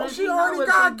 so she already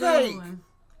got cake.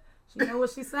 She know what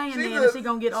she's saying, and she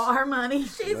gonna get all her money.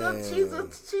 She's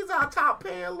our top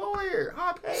paying lawyer.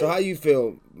 So how you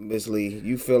feel, Miss Lee?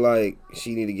 You feel like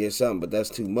she need to get something, but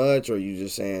that's too much, or you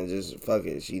just saying just fuck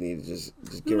it? She need to just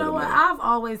give her the money. I've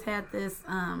always had this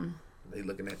they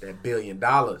looking at that $1 billion.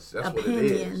 That's opinion what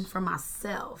it is. For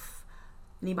myself.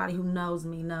 Anybody who knows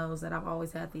me knows that I've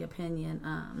always had the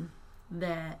opinion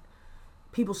that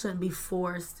people shouldn't be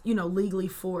forced, legally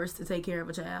forced to take care of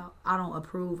a child. I don't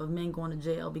approve of men going to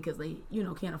jail because they,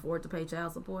 can't afford to pay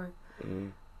child support.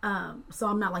 Mm-hmm. So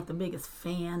I'm not like the biggest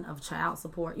fan of child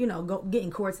support.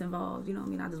 Getting courts involved. I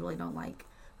just really don't like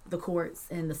the courts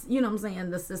and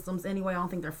the systems anyway. I don't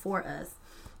think they're for us.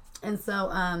 And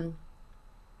so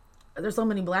there's so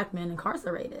many black men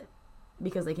incarcerated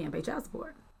because they can't pay child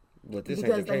support. But this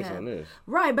ain't the case on this.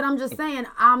 Right, but I'm just saying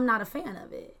I'm not a fan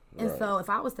of it. And so if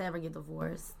I was to ever get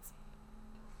divorced,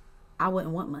 I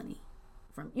wouldn't want money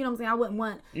from, you know what I'm saying? I wouldn't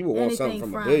want You would want something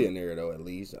from a billionaire, though, at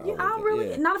least. I don't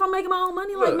really, not if I'm making my own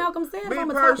money, like Malcolm said. If I'm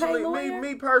a top paid lawyer.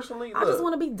 Me personally, I just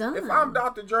want to be done. If I'm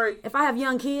Dr. Dre. If I have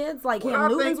young kids, like him, I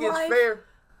Newton's think it's wife, fair.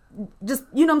 just,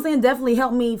 definitely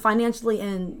help me financially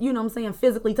and,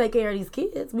 physically take care of these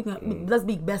kids. We can, let's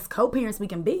be best co-parents we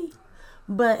can be.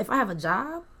 But if I have a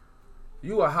job.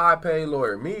 You a high paid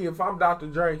lawyer. Me, if I'm Dr.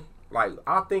 Dre, like,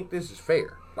 I think this is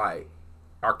fair. Like,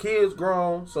 our kids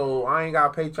grown, so I ain't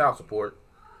gotta pay child support.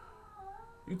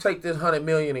 You take this $100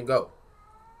 million and go.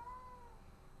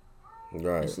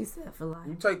 Right. And she said for life.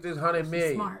 You take this 100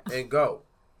 million smart. and go.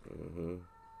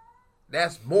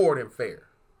 That's more than fair.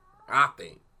 I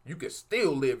think you can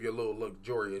still live your little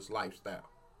luxurious lifestyle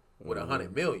with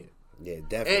 100 million. Yeah,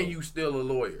 definitely. And you still a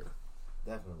lawyer.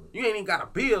 Definitely. You ain't even gotta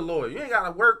be a lawyer. You ain't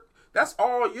gotta work. That's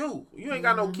all you. You ain't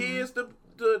got no kids to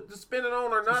spend it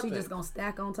on or nothing. She just gonna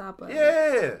stack on top of it.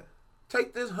 Yeah.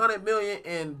 Take this 100 million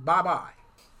and bye.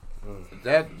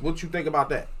 That what you think about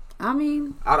that? I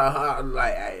mean, Out of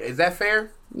like, is that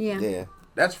fair? yeah. Yeah.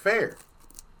 That's fair.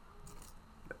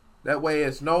 That way,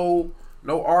 it's no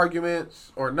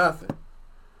arguments or nothing.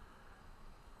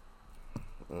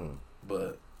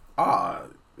 But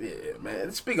yeah,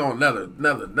 man. Speak on another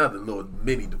little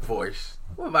mini divorce.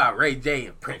 What about Ray J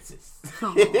and Princess?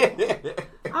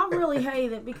 I really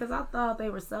hate it because I thought they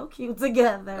were so cute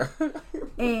together,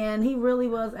 and he really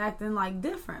was acting like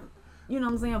different. You know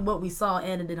what I'm saying? What we saw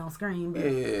edited on screen, but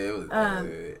It was,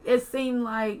 it seemed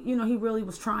like he really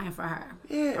was trying for her.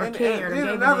 yeah, or and cared. or then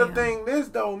gave a another damn. thing, this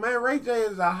though, man, Ray J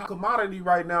is a hot commodity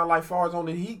right now. Like far as on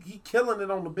the he killing it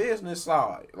on the business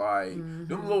side, like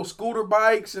them little scooter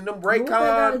bikes and them What they Raycon.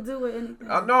 gotta do with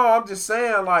anything? I know. I'm just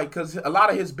saying, like, because a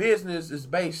lot of his business is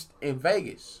based in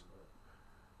Vegas,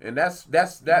 and that's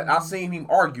that. I seen him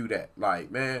argue that,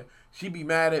 like, man, she be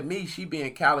mad at me. She be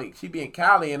in Cali,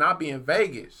 and I be in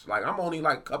Vegas. Like, I'm only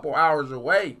like a couple hours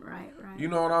away. Right. You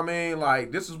know what I mean?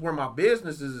 Like, this is where my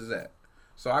business is at.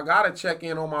 So I gotta check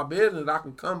in on my business. I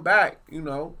can come back. You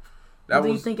know. Do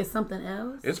you think it's something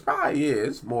else? It's probably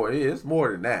It's more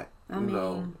than that. I you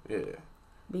know. mean, Yeah.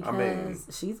 Because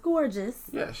she's gorgeous.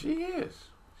 Yeah, she is.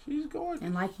 She's gorgeous.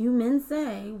 And like you men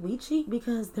say, we cheat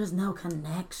because there's no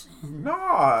connection.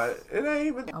 No, it ain't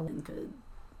even. A woman could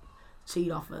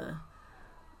cheat off of,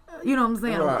 you know what I'm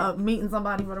saying, Right. meeting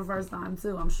somebody for the first time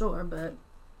too, I'm sure. But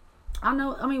I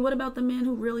mean, what about the men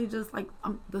who really just, like,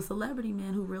 the celebrity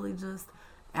men who really just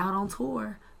out on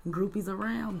tour, groupies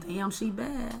around, damn, she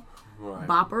bad, Right.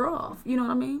 bop her off, you know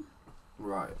what I mean?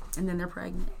 Right. And then they're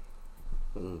pregnant.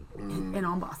 And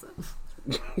on Boss Up.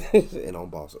 And on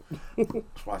Boss Up.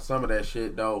 That's why some of that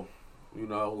shit though,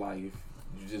 like if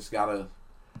you just gotta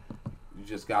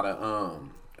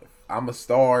I'm a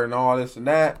star and all this and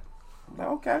that. I'm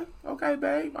like, okay,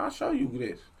 babe, I'll show you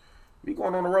this. We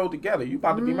going on the road together. You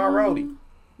about to be my roadie.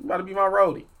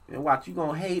 And watch, you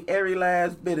gonna hate every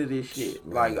last bit of this shit.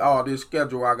 Like, this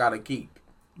schedule I gotta keep.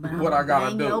 But What I gotta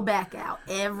bang do. your back out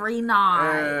every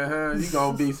night. You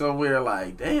gonna be somewhere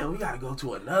like, damn, we gotta go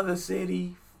to another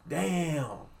city.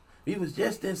 Damn. We was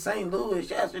just in St. Louis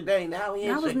yesterday. Now we in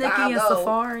That was Chicago. Nikki and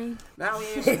Safari. Now we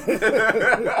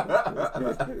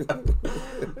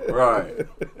in Right.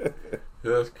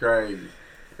 That's crazy.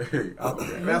 That's You got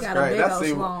crazy. a big That's old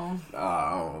schlong.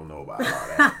 I don't know about all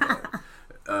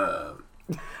that.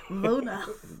 Luna.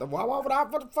 Why would I?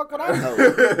 What the fuck would I know?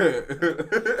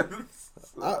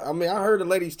 I mean, I heard the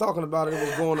ladies talking about it. It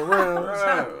was going around.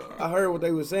 I heard what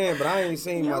they were saying, but I ain't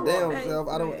seen my damn self.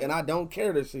 I don't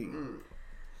care to see.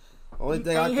 Only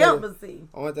thing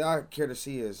I care to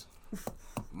see is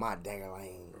my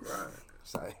dang-a-lang. Right.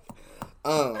 Sorry.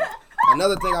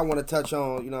 Another thing I want to touch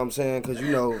on, you know what I'm saying, because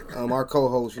our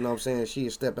co-host, you know what I'm saying, she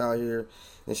has stepped out here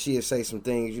and she has say some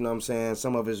things, you know what I'm saying.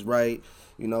 Some of it's right,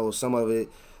 some of it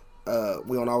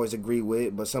we don't always agree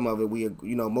with, but some of it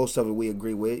most of it we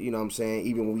agree with, you know what I'm saying.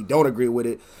 Even when we don't agree with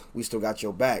it, we still got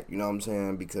your back, you know what I'm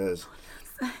saying, because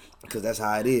that's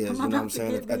how it is, you know what I'm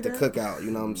saying, at the cookout,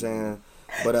 you know what I'm saying.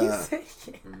 But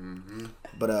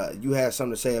you had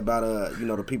something to say about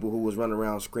the people who was running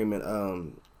around screaming,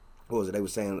 what was it? They were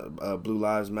saying Blue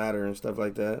Lives Matter and stuff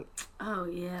like that. Oh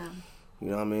yeah. You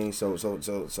know what I mean? So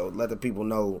let the people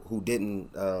know who didn't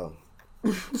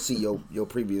see your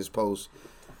previous post.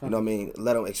 You know what I mean?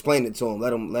 Let them explain it to them.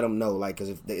 Let them know, like, because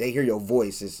if they hear your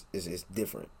voice, it's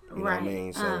different. You know what I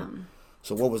mean?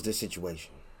 So what was this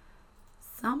situation?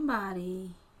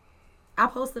 I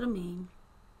posted a meme.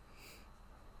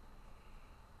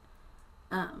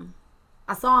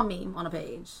 I saw a meme on a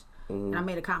page, and I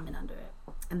made a comment under it,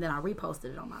 and then I reposted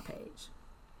it on my page.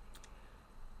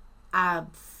 I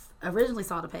originally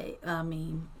saw the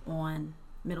meme on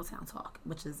Middletown Talk,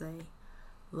 which is a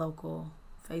local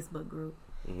Facebook group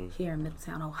here in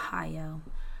Middletown, Ohio,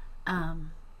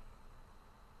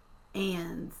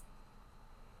 and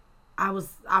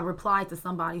I replied to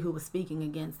somebody who was speaking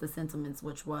against the sentiments,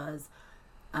 which was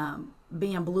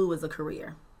being blue is a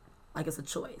career. Like, it's a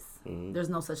choice. There's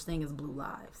no such thing as blue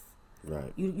lives.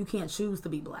 Right. You can't choose to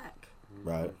be black.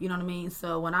 Right. You know what I mean?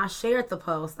 So when I shared the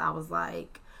post, I was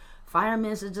like,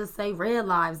 firemen should just say red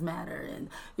lives matter. And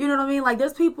you know what I mean? Like,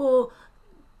 there's people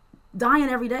dying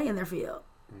every day in their field.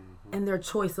 and their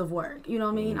choice of work. You know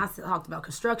what I mean? I talked about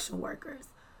construction workers,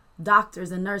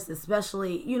 doctors and nurses,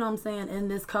 especially, you know what I'm saying, in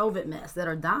this COVID mess that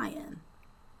are dying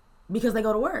because they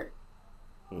go to work.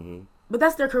 But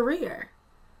that's their career.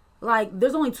 Like,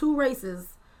 there's only two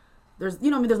races. There's, you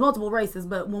know what I mean, there's multiple races,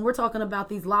 but when we're talking about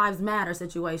these lives matter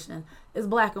situation, it's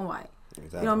black and white.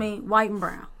 Exactly. You know what I mean? White and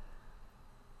brown.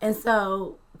 And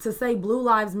so to say blue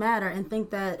lives matter and think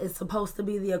that it's supposed to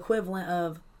be the equivalent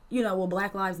of, you know, well,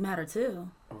 black lives matter too.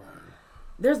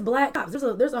 There's black cops.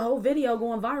 There's a whole video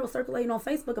going viral circulating on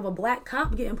Facebook of a black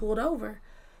cop getting pulled over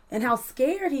and how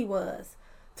scared he was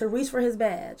to reach for his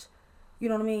badge. You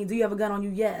know what I mean? Do you have a gun on you?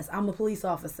 Yes, I'm a police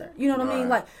officer. You know what I mean?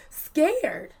 Like,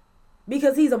 scared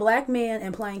because he's a black man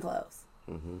in plain clothes.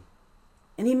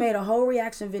 And he made a whole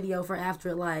reaction video for after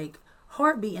it, like,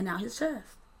 heart beating out his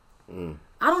chest.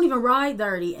 I don't even ride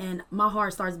dirty, and my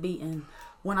heart starts beating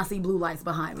when I see blue lights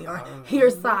behind me or hear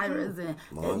sirens, and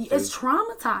it's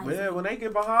traumatizing. Yeah, when they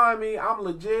get behind me, I'm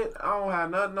legit. I don't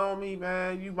have nothing on me,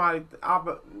 man.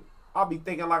 I'll be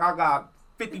thinking like I got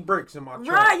 50 bricks in my trunk.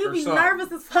 Right, you be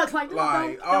nervous as fuck. Like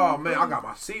oh man, I got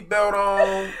my seatbelt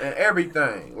on and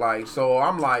everything. Like, so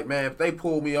I'm like, man, if they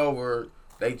pull me over,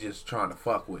 they just trying to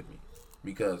fuck with me.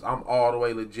 Because I'm all the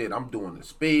way legit. I'm doing the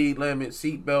speed limit,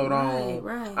 seatbelt on.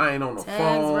 Right. I ain't on the tags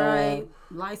phone. Right.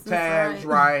 License tags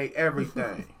right.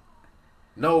 Everything.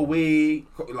 No weed.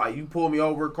 Like, you pull me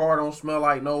over, car don't smell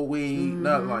like no weed.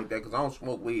 Nothing like that. Because I don't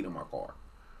smoke weed in my car.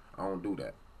 I don't do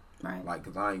that. Right. Like,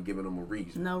 because I ain't giving them a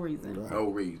reason. No reason. No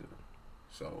reason.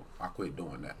 So, I quit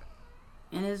doing that.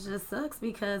 And it just sucks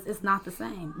because it's not the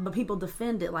same. But people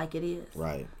defend it like it is.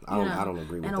 Right. I don't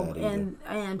agree with that either.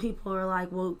 And people are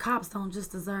like, well, cops don't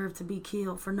just deserve to be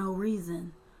killed for no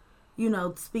reason. You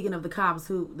know, speaking of the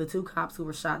two cops who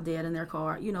were shot dead in their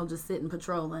car, you know, just sitting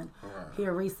patrolling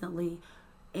here recently.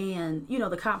 And, you know,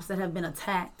 the cops that have been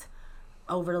attacked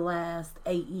over the last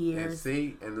 8 years.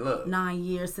 And look. 9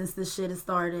 years since this shit has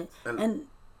started. And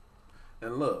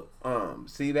look,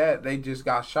 see that? They just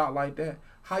got shot like that.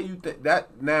 How you think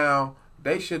that now?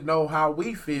 They should know how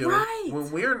we feel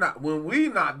when we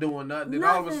not doing nothing. Then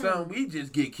all of a sudden we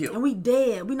just get killed and we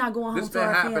dead. We not going home to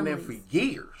our families. This been happening for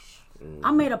years.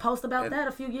 I made a post about that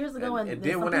a few years ago, and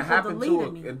then when it happened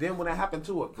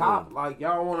to a cop, like,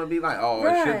 y'all want to be like, oh,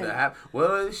 it shouldn't have happened.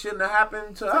 Well, it shouldn't have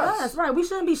happened to us. Right? We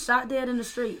shouldn't be shot dead in the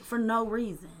street for no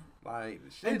reason. Like,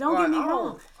 and don't get me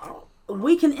wrong.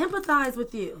 We can empathize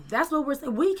with you. That's what we're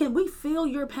saying. We feel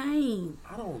your pain.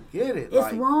 I don't get it.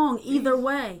 It's wrong either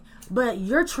way. But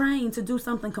you're trained to do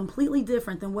something completely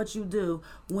different than what you do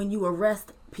when you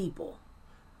arrest people.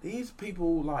 These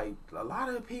people, like, a lot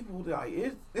of people, like,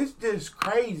 it's just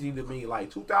crazy to me.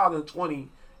 Like, 2020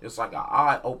 is like an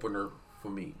eye-opener for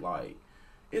me. Like,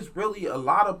 it's really a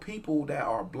lot of people that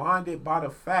are blinded by the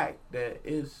fact that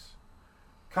it's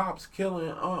cops killing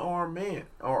unarmed men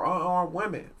or unarmed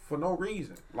women for no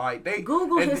reason. Like, they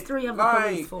Google history of the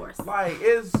police force. Like,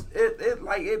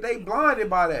 they blinded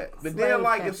by that. But then,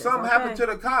 like, if something happened to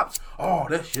the cops, oh,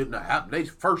 that shouldn't have happened. They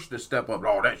first to step up.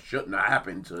 Oh, that shouldn't have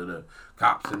happened to the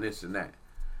cops and this and that.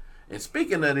 And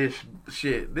speaking of this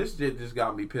shit just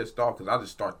got me pissed off because I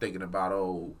just start thinking about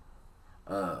old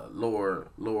Laura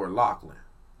Loughlin,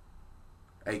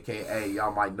 a.k.a.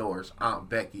 y'all might know her as Aunt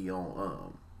Becky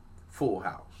on Full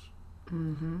House,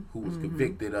 who was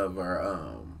convicted of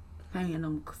her paying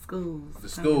them schools. The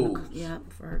schools.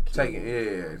 For her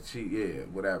kids.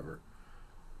 Whatever.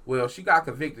 Well, she got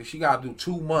convicted. She got to do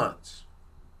 2 months.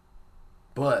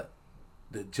 But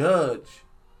the judge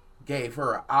gave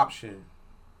her an option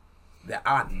that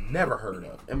I never heard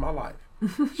of in my life.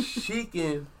 She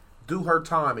can do her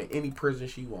time in any prison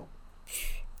she wants.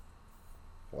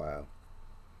 Wow.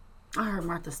 I heard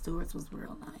Martha Stewart's was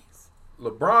real nice.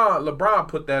 LeBron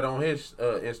put that on his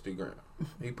Instagram.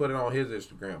 He put it on his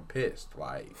Instagram, pissed.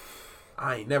 Like,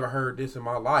 I ain't never heard this in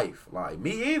my life. Like,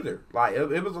 me either. Like,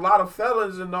 it was a lot of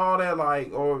fellas and all that,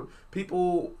 like, or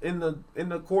people in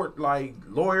the court, like,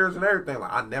 lawyers and everything.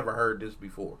 Like, I never heard this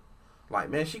before. Like,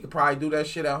 man, she could probably do that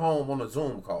shit at home on a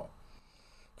Zoom call.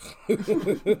 I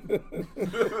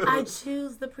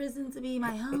choose the prison to be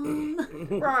my home.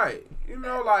 Right. You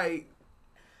know, like,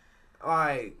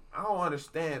 I don't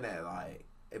understand that. Like,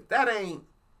 if that ain't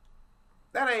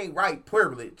white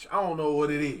privilege, I don't know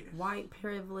what it is. White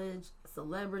privilege,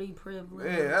 celebrity privilege.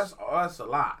 Yeah, that's a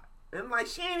lot. And, like,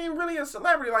 she ain't even really a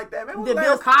celebrity like that, man. Did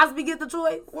Bill Cosby get the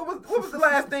choice? What was the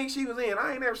last thing she was in?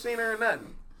 I ain't never seen her in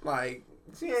nothing. Like,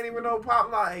 she ain't even no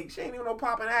popping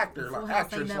actor, like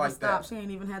actress like that. She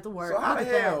ain't even had to work. So how the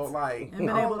hell, like, and been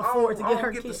able to afford to get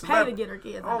her kids, pay to get her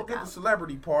kids. I don't get the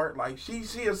celebrity part. Like, she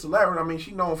a celebrity. I mean,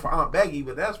 she known for Aunt Becky,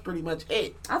 but that's pretty much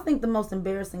it. I think the most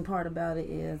embarrassing part about it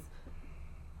is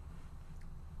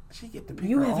She get to pick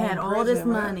You her have own had all this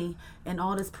prison, man. money and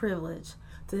all this privilege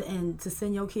to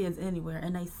send your kids anywhere,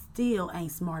 and they still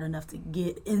ain't smart enough to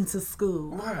get into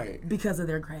school Right. because of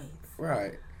their grades.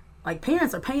 Right. Like,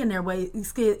 parents are paying their way,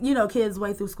 kids'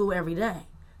 way through school every day,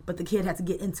 but the kid had to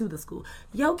get into the school.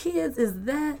 Your kids is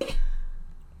that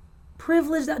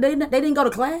privileged that they didn't go to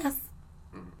class,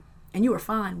 and you were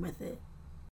fine with it.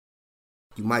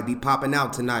 You might be popping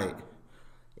out tonight,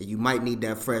 and you might need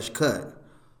that fresh cut.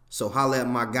 So holla at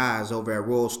my guys over at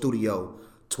Royal Studio,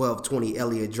 1220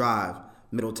 Elliott Drive,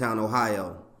 Middletown,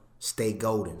 Ohio. Stay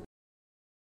golden.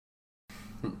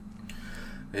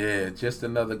 Yeah, just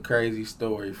another crazy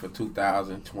story for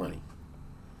 2020.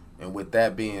 And with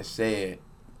that being said,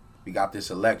 we got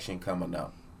this election coming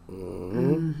up.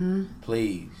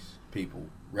 Please, people,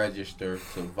 register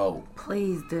to vote.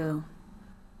 Please do.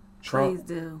 Trump, Please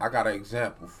do. I got an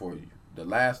example for you. The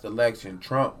last election,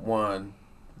 Trump won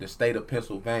the state of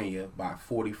Pennsylvania by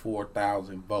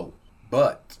 44,000 votes.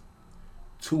 But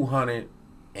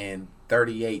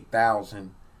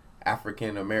 238,000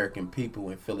 African American people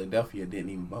in Philadelphia didn't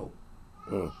even vote.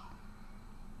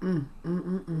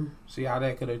 See how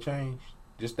that could have changed?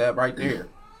 Just that right there.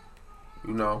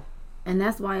 You know? And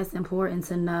that's why it's important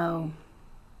to know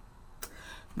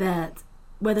that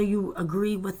whether you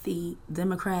agree with the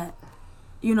Democrat,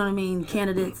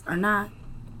 candidates or not,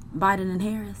 Biden and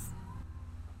Harris,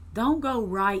 don't go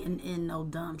writing in no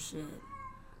dumb shit.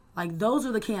 Like, those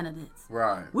are the candidates.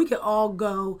 Right. We could all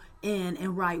go in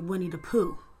and write Winnie the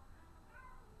Pooh.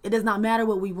 It does not matter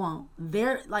what we want.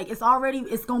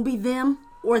 It's going to be them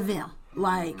or them.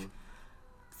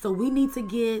 So we need to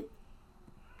get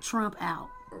Trump out.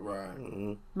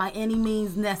 Right. By any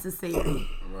means necessary.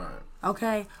 Right.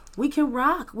 Okay? We can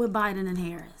rock with Biden and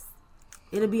Harris.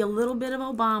 It'll be a little bit of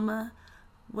Obama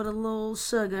with a little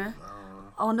sugar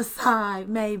on the side,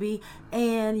 maybe.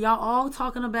 And y'all all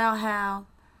talking about how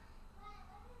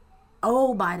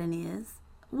old Biden is.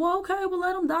 Well, okay, we'll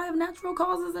let him die of natural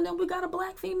causes, and then we got a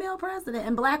black female president.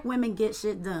 And black women get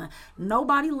shit done.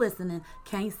 Nobody listening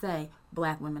can't say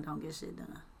black women don't get shit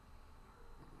done.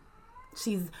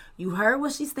 You heard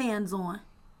what she stands on.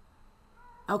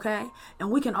 Okay?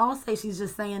 And we can all say she's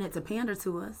just saying it to pander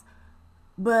to us.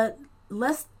 But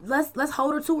let's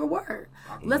hold her to her word.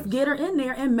 Let's get her in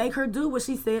there and make her do what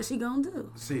she said she gonna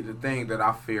do. See, the thing that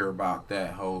I fear about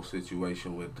that whole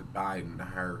situation with the Biden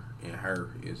and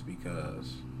her is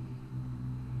because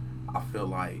I feel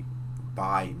like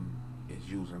Biden is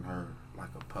using her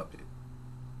like a puppet.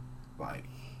 Like,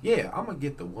 yeah, I'm gonna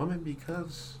get the woman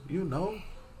because,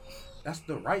 that's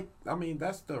the right, you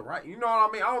know what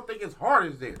I mean? I don't think his heart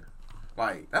is there.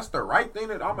 Like, that's the right thing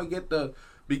that I'm gonna get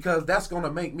because that's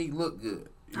gonna make me look good.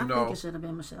 I think it should have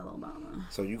been Michelle Obama.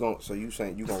 So you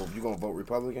saying you gonna vote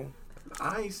Republican?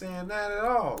 I ain't saying that at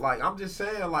all. Like, I'm just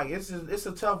saying, like, it's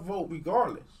a tough vote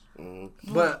regardless.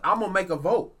 But I'm gonna make a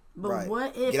vote. But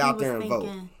what if Get out he there was and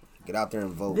thinking, vote. Get out there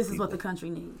and vote. This is what the country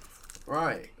needs.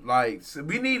 Right. Like, so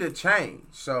we need a change.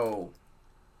 So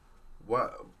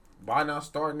why not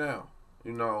start now?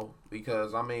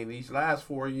 Because these last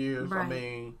 4 years,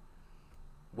 Right.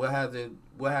 what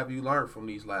have you learned from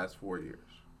these last 4 years?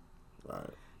 Right.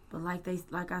 But like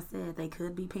I said, they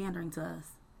could be pandering to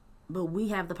us. But we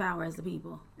have the power as the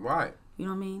people. Right. You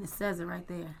know what I mean? It says it right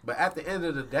there. But at the end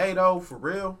of the day, though, for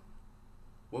real,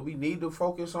 what we need to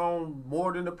focus on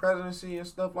more than the presidency and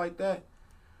stuff like that,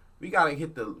 we gotta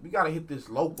hit this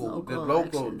local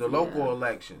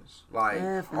elections. Like,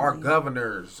 Definitely. our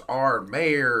governors, our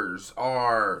mayors,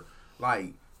 our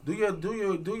do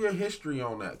your history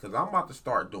on that, because I'm about to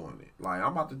start doing it. Like,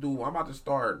 I'm about to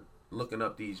start looking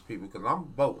up these people, because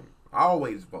I'm voting. I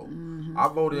always vote. I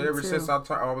voted ever since I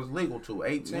was legal to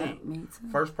 18. Yeah, me too.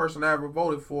 First person I ever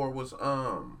voted for was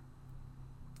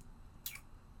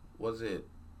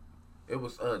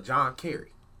John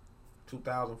Kerry,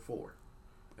 2004.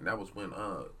 And that was when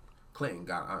Clinton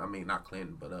got, not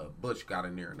Clinton, but Bush got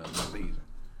in there another season.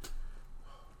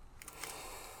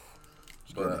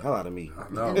 Scared the hell out of me. I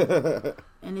know.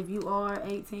 And if you are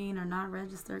 18 or not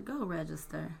registered, go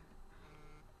register.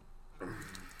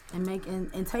 And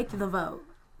take the vote.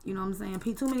 You know what I'm saying?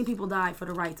 Too many people died for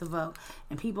the right to vote.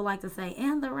 And people like to say,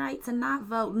 and the right to not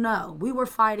vote. No, we were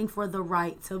fighting for the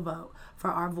right to vote,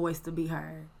 for our voice to be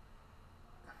heard.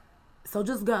 So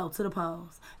just go to the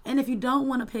polls. And if you don't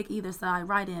want to pick either side,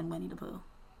 write in Winnie the Pooh.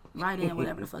 Write in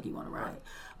whatever the fuck you want to write.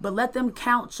 But let them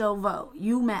count your vote.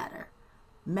 You matter.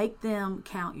 Make them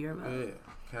count your vote.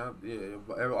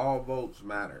 Yeah, all votes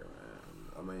matter,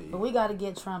 man. But we got to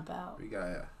get Trump out. We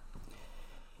got.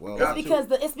 Well,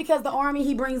 It's because the army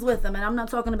he brings with him, and I'm not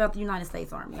talking about the United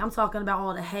States Army. I'm talking about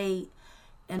all the hate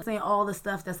and saying all the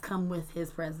stuff that's come with his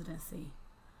presidency.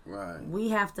 Right. We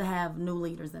have to have new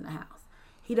leaders in the House.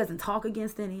 He doesn't talk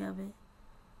against any of it.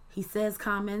 He says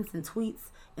comments and tweets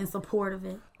in support of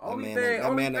it. That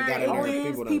man that got It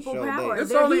gives people power.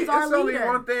 It's He's only our leader.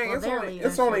 one thing. Well,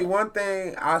 It's only one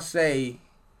thing I say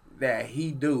that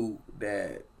he do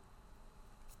that.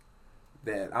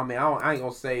 I mean, I ain't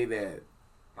gonna say that.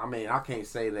 I mean, I can't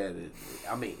say that.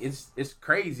 It's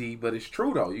crazy, but it's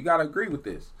true though. You gotta agree with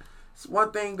this. It's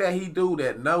one thing that he do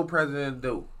that no president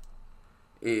do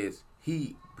is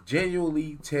he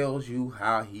genuinely tells you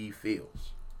how he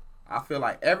feels. I feel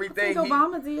like everything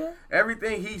Obama did.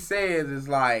 Everything he says is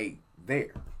like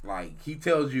there. Like he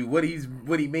tells you what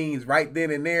he means right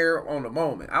then and there on the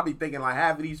moment. I be thinking like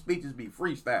half of these speeches be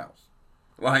freestyles.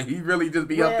 Like he really just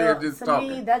be up there just talking.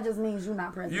 To me, that just means you're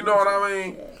not president. You know what I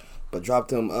mean? Yeah. But drop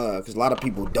them, because a lot of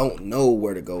people don't know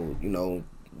where to go. You know,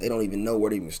 they don't even know where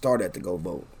to even start at to go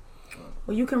vote.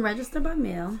 Well, you can register by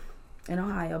mail in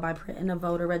Ohio by printing a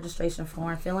voter registration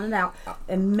form, filling it out,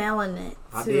 and mailing it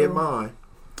to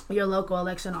your local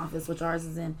election office, which ours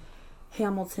is in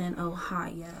Hamilton,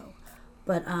 Ohio.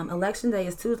 But election day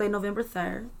is Tuesday, November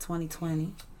 3rd,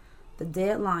 2020. The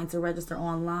deadline to register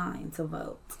online to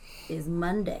vote is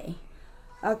Monday,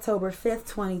 October 5th,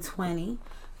 2020.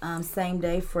 Same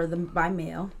day for the by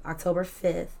mail, October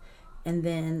 5th. And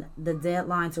then the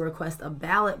deadline to request a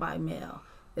ballot by mail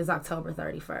is October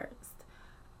 31st.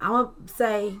 I'm going to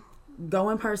say go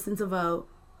in person to vote,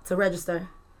 to register,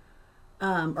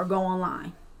 or go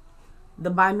online. The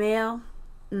by mail,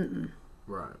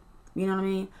 Right. You know what I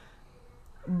mean?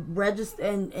 Register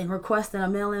and requesting a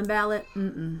mail-in ballot,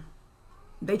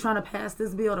 They trying to pass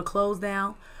this bill to close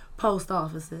down post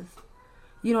offices.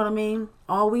 You know what I mean?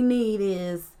 All we need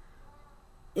is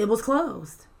it was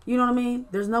closed. You know what I mean?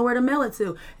 There's nowhere to mail it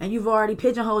to. And you've already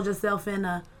pigeonholed yourself in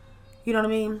a, you know what I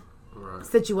mean,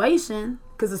 situation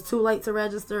because it's too late to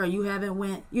register or you haven't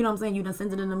went, you know what I'm saying? You done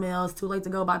sent it in the mail. It's too late to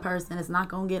go by person. It's not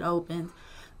going to get opened.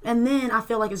 And then I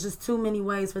feel like it's just too many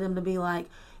ways for them to be like,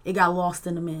 it got lost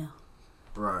in the mail.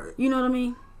 Right. You know what I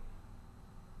mean?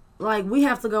 Like, we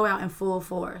have to go out in full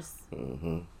force.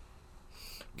 Mm-hmm.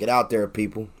 Get out there,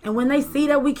 people. And when they see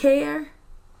that we care,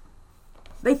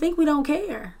 they think we don't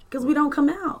care because we don't come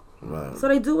out. Right. So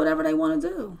they do whatever they want to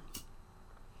do.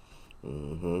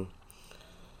 Mm-hmm.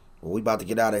 Well, we about to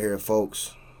get out of here,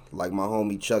 folks. Like my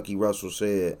homie Chucky Russell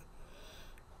said,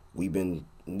 we've been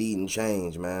needing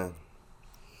change, man.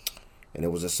 And it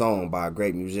was a song by a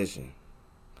great musician,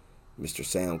 Mr.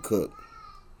 Sam Cooke.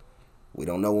 We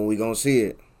don't know when we gonna see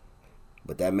it,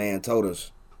 but that man told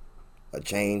us a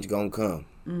change gonna come.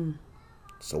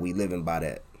 So we living by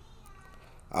that.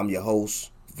 I'm your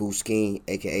host, Vuskeen,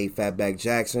 a.k.a. Fatback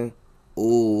Jackson.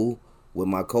 Ooh, with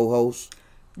my co-host,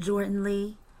 Jordan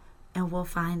Lee, and we'll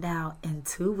find out in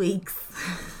 2 weeks.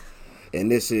 And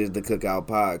this is the Cookout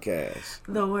Podcast.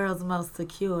 The world's most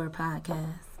secure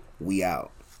podcast. We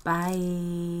out.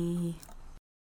 Bye.